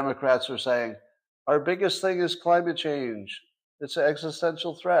 the Democrats are saying, our biggest thing is climate change. It's an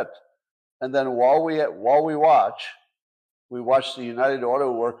existential threat. And then while we watch the United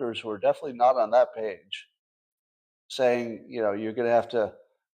Auto Workers, who are definitely not on that page, saying, you're going to have to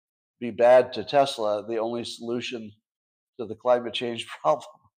be bad to Tesla. The only solution to the climate change problem.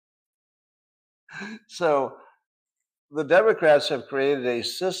 So the Democrats have created a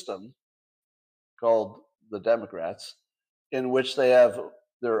system called the Democrats in which they have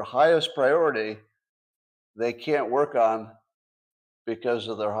their highest priority they can't work on because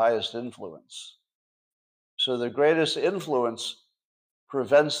of their highest influence. So the greatest influence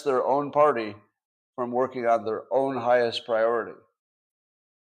prevents their own party from working on their own highest priority.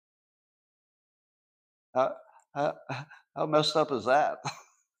 How, how, how messed up is that?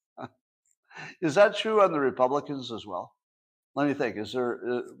 Is that true on the Republicans as well? Let me think. Is there?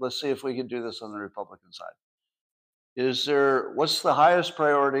 Let's see if we can do this on the Republican side. Is there? What's the highest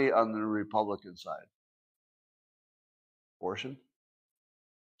priority on the Republican side? Abortion.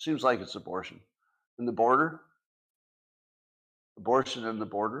 Seems like it's abortion. And the border. Abortion and the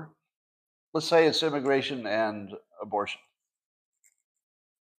border. Let's say it's immigration and abortion.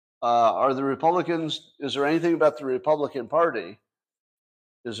 Are the Republicans? Is there anything about the Republican Party?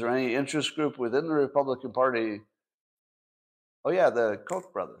 Is there any interest group within the Republican Party? Oh yeah, the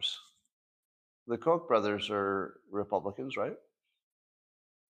Koch brothers. The Koch brothers are Republicans, right?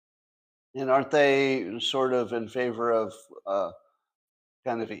 And aren't they sort of in favor of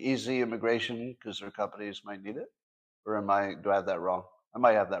kind of easy immigration because their companies might need it? Or do I have that wrong? I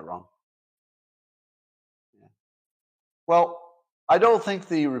might have that wrong. Yeah. Well, I don't think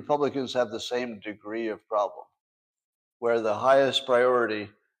the Republicans have the same degree of problem where the highest priority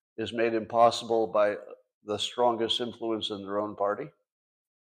is made impossible by the strongest influence in their own party.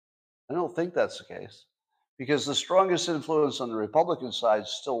 I don't think that's the case because the strongest influence on the Republican side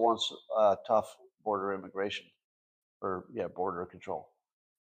still wants tough border immigration or, yeah, border control.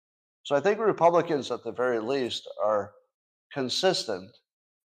 So I think Republicans, at the very least, are consistent,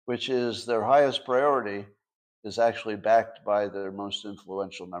 which is their highest priority is actually backed by their most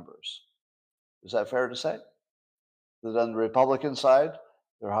influential members. Is that fair to say? That on the Republican side,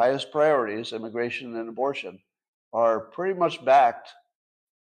 their highest priorities, immigration and abortion, are pretty much backed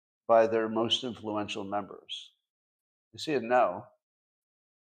by their most influential members. You see a no.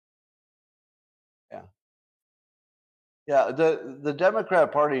 Yeah. Yeah, the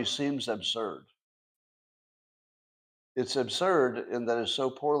Democrat Party seems absurd. It's absurd in that it's so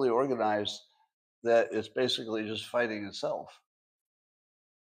poorly organized that it's basically just fighting itself.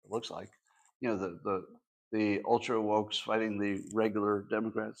 It looks like, the ultra wokes fighting the regular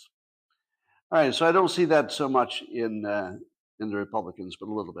Democrats. All right, so I don't see that so much in the Republicans, but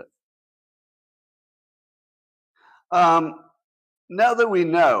a little bit. Now that we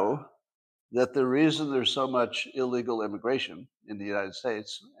know that the reason there's so much illegal immigration in the United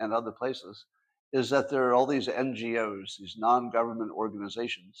States and other places is that there are all these NGOs, these non-government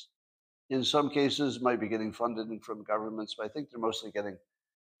organizations. In some cases, might be getting funded from governments, but I think they're mostly getting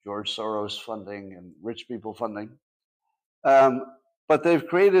George Soros funding and rich people funding. But they've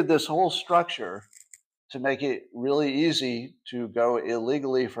created this whole structure to make it really easy to go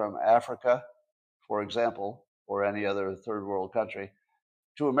illegally from Africa, for example, or any other third world country,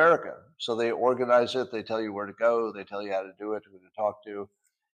 to America. So they organize it, they tell you where to go, they tell you how to do it, who to talk to.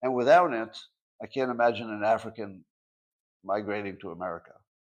 And without it, I can't imagine an African migrating to America,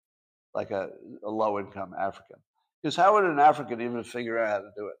 like a low-income African. Because how would an African even figure out how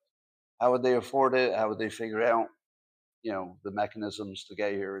to do it? How would they afford it? How would they figure out, the mechanisms to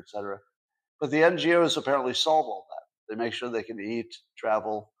get here, et cetera? But the NGOs apparently solve all that. They make sure they can eat,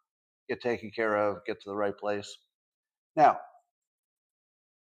 travel, get taken care of, get to the right place. Now,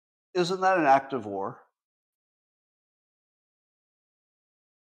 isn't that an act of war?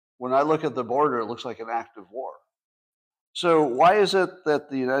 When I look at the border, it looks like an act of war. So why is it that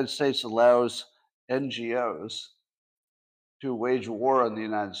the United States allows NGOs to wage war on the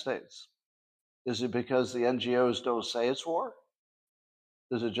United States? Is it because the NGOs don't say it's war?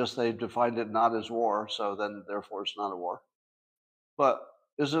 Is it just they defined it not as war, so then therefore it's not a war? But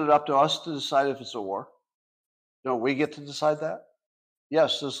isn't it up to us to decide if it's a war? Don't we get to decide that?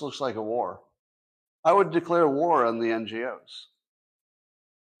 Yes, this looks like a war. I would declare war on the NGOs.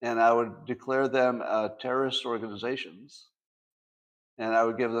 And I would declare them terrorist organizations. And I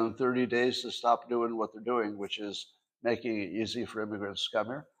would give them 30 days to stop doing what they're doing, which is making it easy for immigrants to come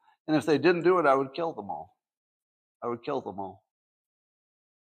here. And if they didn't do it, I would kill them all. I would kill them all.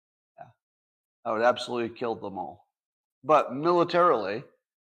 Yeah. I would absolutely kill them all. But militarily,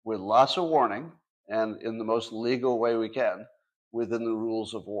 with lots of warning and in the most legal way we can, within the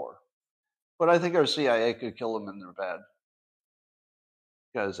rules of war. But I think our CIA could kill them in their bed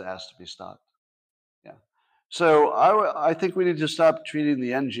because it has to be stopped. Yeah. So I think we need to stop treating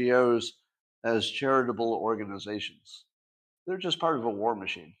the NGOs as charitable organizations. They're just part of a war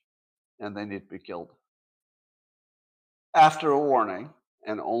machine, and they need to be killed. after a warning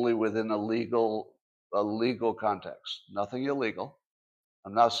and only within a legal context. Nothing illegal.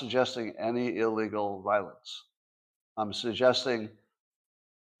 I'm not suggesting any illegal violence. I'm suggesting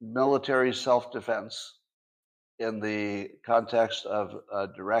military self-defense in the context of a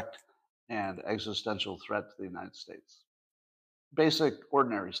direct and existential threat to the United States. Basic,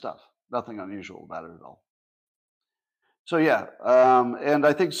 ordinary stuff. Nothing unusual about it at all. So yeah, and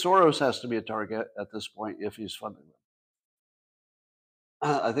I think Soros has to be a target at this point if he's funding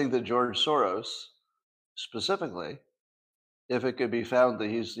them. I think that George Soros, specifically, if it could be found that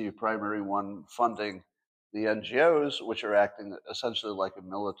he's the primary one funding the NGOs, which are acting essentially like a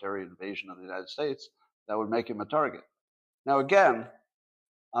military invasion of the United States, that would make him a target. Now, again,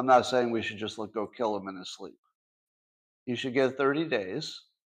 I'm not saying we should just go kill him in his sleep. You should get 30 days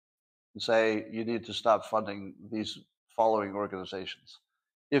and say you need to stop funding these following organizations.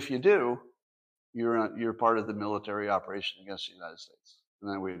 If you do, you're part of the military operation against the United States, and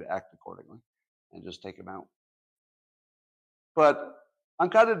then we'd act accordingly and just take him out. But I'm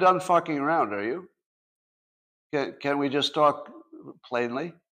kind of done fucking around. Are you? Can we just talk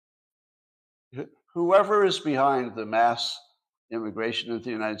plainly? Whoever is behind the mass immigration into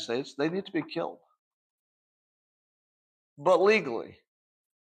the United States, they need to be killed. But legally,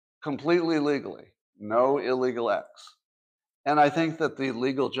 completely legally, no illegal acts. And I think that the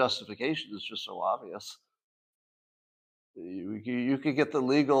legal justification is just so obvious. You could get the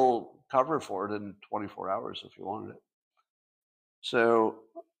legal cover for it in 24 hours if you wanted it. So,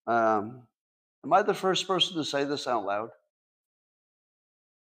 am I the first person to say this out loud?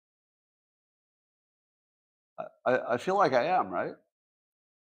 I feel like I am, right?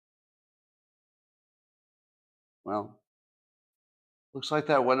 Well, looks like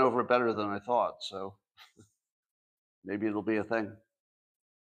that went over better than I thought, so maybe it'll be a thing.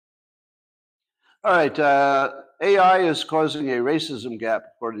 All right, AI is causing a racism gap,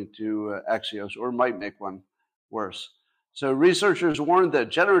 according to Axios, or might make one worse. So researchers warned that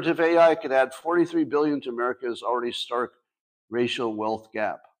generative AI could add 43 billion to America's already stark racial wealth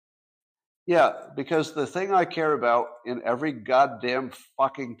gap. Yeah, because the thing I care about in every goddamn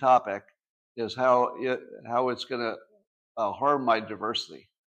fucking topic is how it's going to harm my diversity.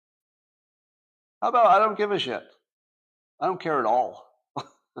 How about I don't give a shit? I don't care at all.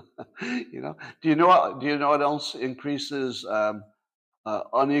 You know? Do you know what else increases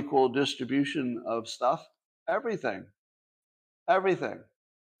unequal distribution of stuff? Everything,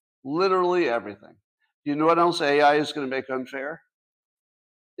 literally everything. Do you know what else AI is going to make unfair?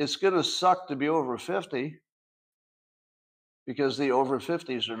 It's going to suck to be over 50 because the over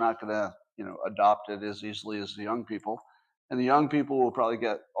 50s are not going to, adopt it as easily as the young people. And the young people will probably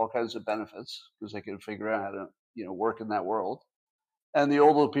get all kinds of benefits because they can figure out how to, work in that world. And the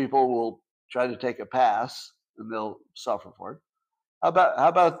older people will try to take a pass and they'll suffer for it. How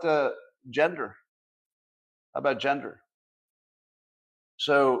about gender? How about gender?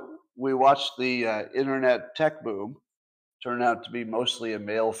 So we watched the internet tech boom turn out to be mostly a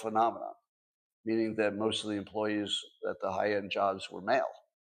male phenomenon, meaning that most of the employees at the high-end jobs were male.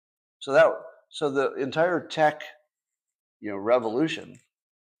 So the entire tech, revolution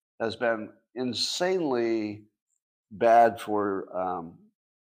has been insanely bad for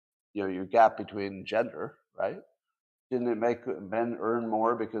your gap between gender, right? Didn't it make men earn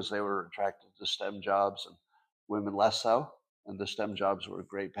more because they were attracted to STEM jobs and women less so? And the STEM jobs were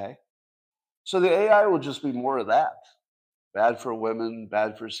great pay. So the AI will just be more of that. Bad for women,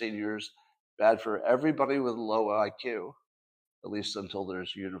 bad for seniors, bad for everybody with low IQ, at least until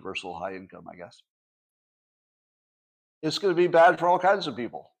there's universal high income, I guess. It's going to be bad for all kinds of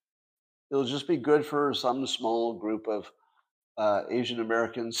people. It'll just be good for some small group of Asian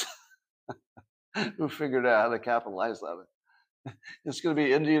Americans who figured out how to capitalize on it. It's going to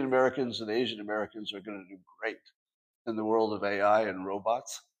be Indian Americans and Asian Americans are going to do great in the world of AI and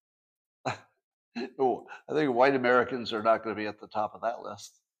robots. Oh, I think white Americans are not going to be at the top of that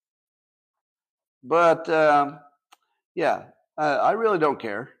list. But yeah, I really don't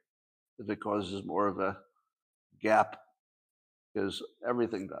care if it causes more of a gap because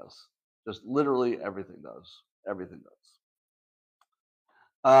everything does. Just literally everything does. Everything does.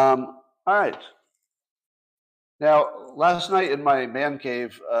 All right. Now, last night in my man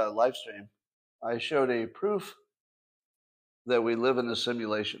cave live stream, I showed a proof that we live in a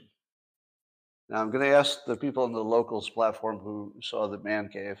simulation. Now, I'm going to ask the people on the locals platform who saw the man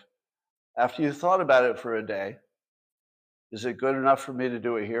cave, after you thought about it for a day, is it good enough for me to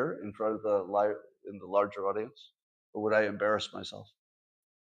do it here in front of the larger audience, or would I embarrass myself?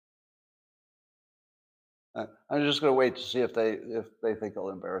 I'm just going to wait to see if they think I'll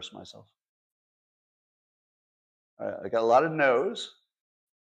embarrass myself. I got a lot of no's.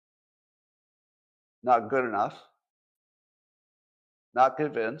 Not good enough. Not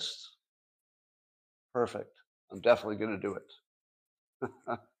convinced. Perfect. I'm definitely going to do it.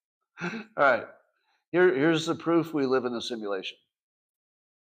 All right. Here's the proof we live in a simulation.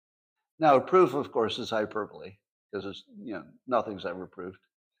 Now, proof, of course, is hyperbole because it's, nothing's ever proved.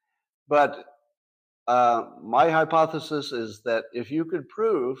 But my hypothesis is that if you could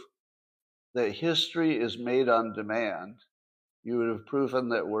prove that history is made on demand, you would have proven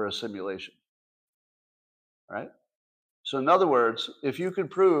that we're a simulation, right? So, in other words, if you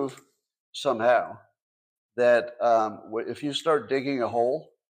could prove somehow that if you start digging a hole,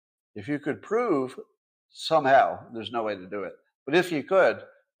 if you could prove somehow, there's no way to do it, but if you could,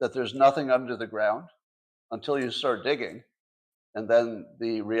 that there's nothing under the ground until you start digging, and then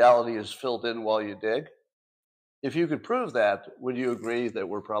the reality is filled in while you dig. If you could prove that, would you agree that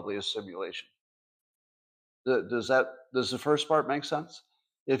we're probably a simulation? Does the first part make sense?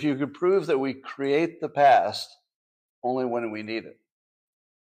 If you could prove that we create the past only when we need it.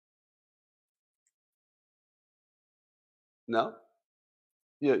 No?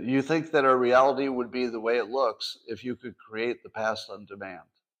 You think that our reality would be the way it looks if you could create the past on demand.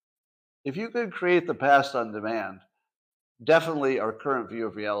 If you could create the past on demand, definitely our current view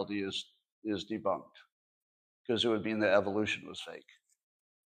of reality is debunked because it would mean that evolution was fake.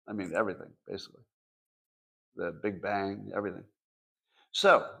 I mean, everything, basically. The Big Bang, everything.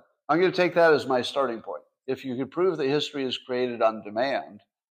 So I'm going to take that as my starting point. If you could prove that history is created on demand,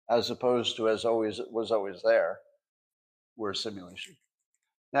 as opposed to as always it was always there, we're a simulation.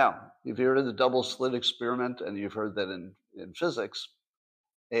 Now, if you've heard of the double slit experiment, and you've heard that in physics,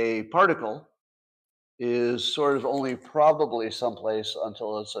 a particle is sort of only probably someplace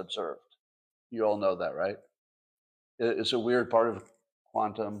until it's observed. You all know that, right? It's a weird part of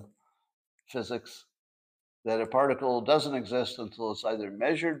quantum physics that a particle doesn't exist until it's either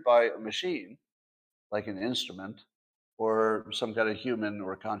measured by a machine, like an instrument, or some kind of human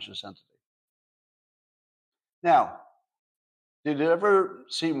or conscious entity. Now, did it ever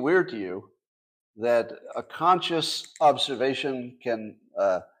seem weird to you that a conscious observation can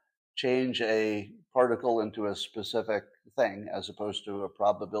change a particle into a specific thing as opposed to a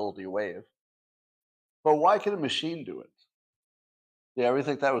probability wave? But why can a machine do it? Do you ever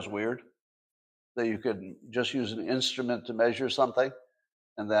think that was weird? That you could just use an instrument to measure something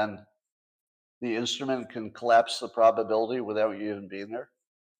and then the instrument can collapse the probability without you even being there?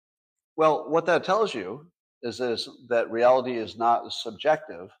 Well, what that tells you is that reality is not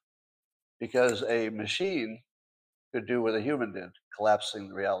subjective because a machine could do what a human did, collapsing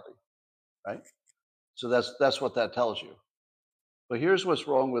the reality, right? So that's what that tells you. But here's what's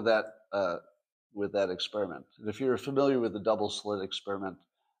wrong with that experiment. And if you're familiar with the double slit experiment,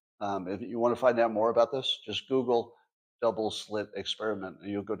 if you want to find out more about this, just Google double slit experiment, and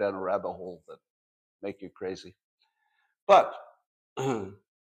you'll go down a rabbit hole that make you crazy. But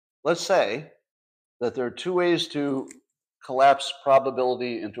let's say that there are two ways to collapse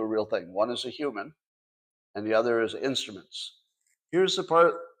probability into a real thing. One is a human, and the other is instruments. Here's the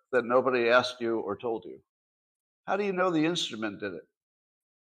part that nobody asked you or told you. How do you know the instrument did it?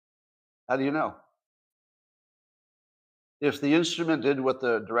 How do you know? If the instrument did what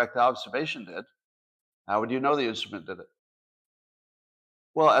the direct observation did, how would you know the instrument did it?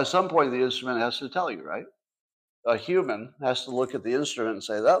 Well, at some point, the instrument has to tell you, right? A human has to look at the instrument and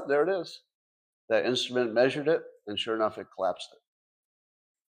say, oh, there it is. That instrument measured it, and sure enough, it collapsed it.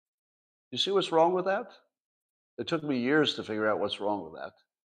 You see what's wrong with that? It took me years to figure out what's wrong with that,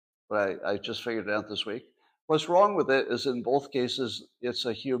 but I just figured it out this week. What's wrong with it is in both cases, it's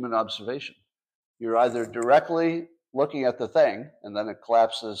a human observation. You're either directly looking at the thing, and then it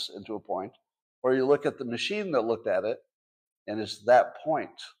collapses into a point, or you look at the machine that looked at it, and it's that point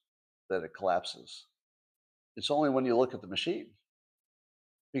that it collapses. It's only when you look at the machine,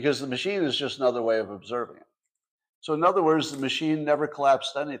 because the machine is just another way of observing it. So in other words, the machine never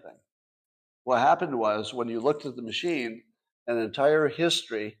collapsed anything. What happened was when you looked at the machine, an entire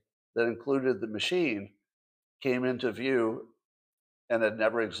history that included the machine came into view and had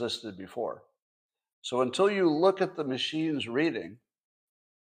never existed before. So until you look at the machine's reading,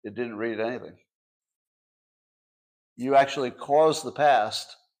 it didn't read anything. You actually caused the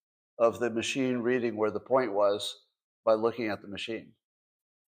past of the machine reading where the point was by looking at the machine.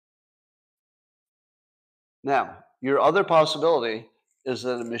 Now, your other possibility is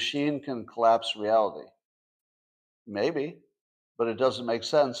that a machine can collapse reality. Maybe, but it doesn't make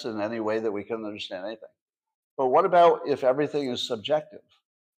sense in any way that we can understand anything. But what about if everything is subjective?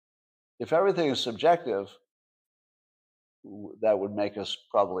 If everything is subjective, that would make us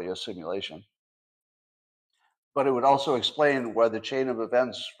probably a simulation. But it would also explain why the chain of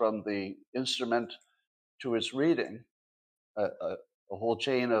events from the instrument to its reading, a whole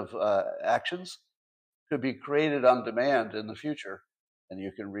chain of actions, could be created on demand in the future, and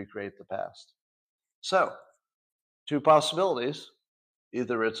you can recreate the past. So, two possibilities.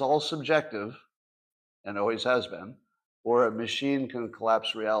 Either it's all subjective and always has been, or a machine can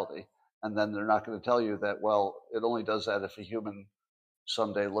collapse reality. And then they're not going to tell you that, well, it only does that if a human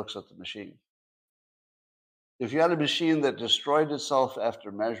someday looks at the machine. If you had a machine that destroyed itself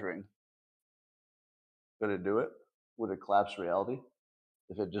after measuring, could it do it? Would it collapse reality?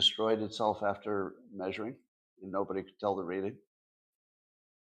 If it destroyed itself after measuring and nobody could tell the reading?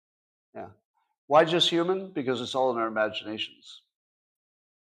 Yeah. Why just human? Because it's all in our imaginations.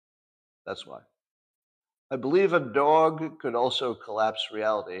 That's why. I believe a dog could also collapse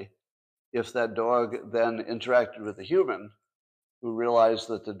reality if that dog then interacted with a human who realized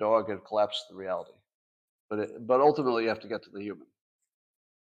that the dog had collapsed the reality. But ultimately, you have to get to the human.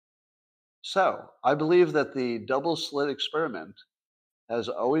 So I believe that the double slit experiment has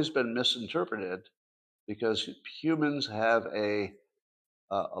always been misinterpreted because humans have a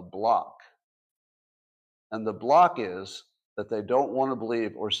block. And the block is that they don't want to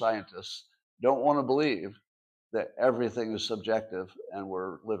believe, or scientists don't want to believe, that everything is subjective and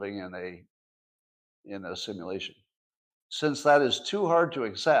we're living in a simulation. Since that is too hard to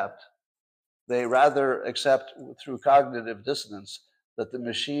accept, they rather accept through cognitive dissonance that the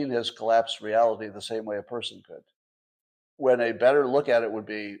machine has collapsed reality the same way a person could. When a better look at it would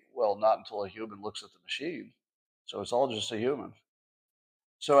be, well, not until a human looks at the machine. So it's all just a human.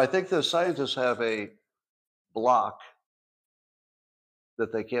 So I think the scientists have a block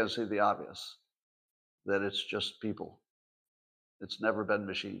that they can't see the obvious, that it's just people. It's never been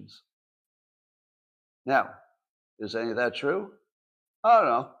machines. Now, is any of that true? I don't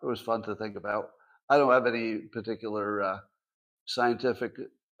know. It was fun to think about. I don't have any particular scientific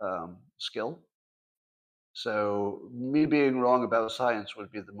skill. So me being wrong about science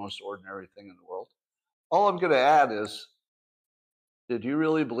would be the most ordinary thing in the world. All I'm going to add is, did you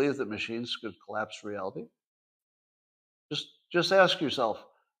really believe that machines could collapse reality? Just ask yourself,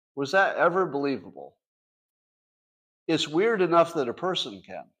 was that ever believable? It's weird enough that a person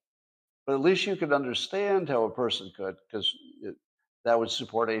can, but at least you could understand how a person could, because that would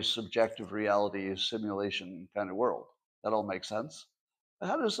support a subjective reality simulation kind of world. That all makes sense. But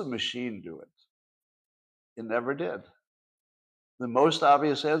how does a machine do it? It never did. The most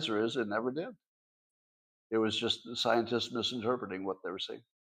obvious answer is it never did. It was just the scientists misinterpreting what they were seeing.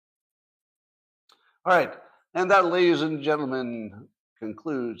 All right. And that, ladies and gentlemen,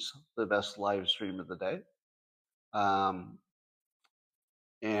 concludes the best live stream of the day. I'll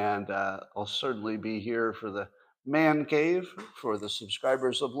certainly be here for the man cave for the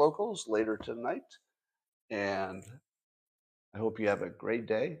subscribers of Locals later tonight. And I hope you have a great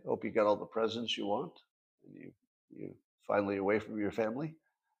day. Hope you got all the presents you want. And you finally away from your family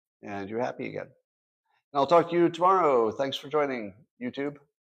and you're happy again. And I'll talk to you tomorrow. Thanks for joining, YouTube.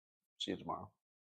 See you tomorrow.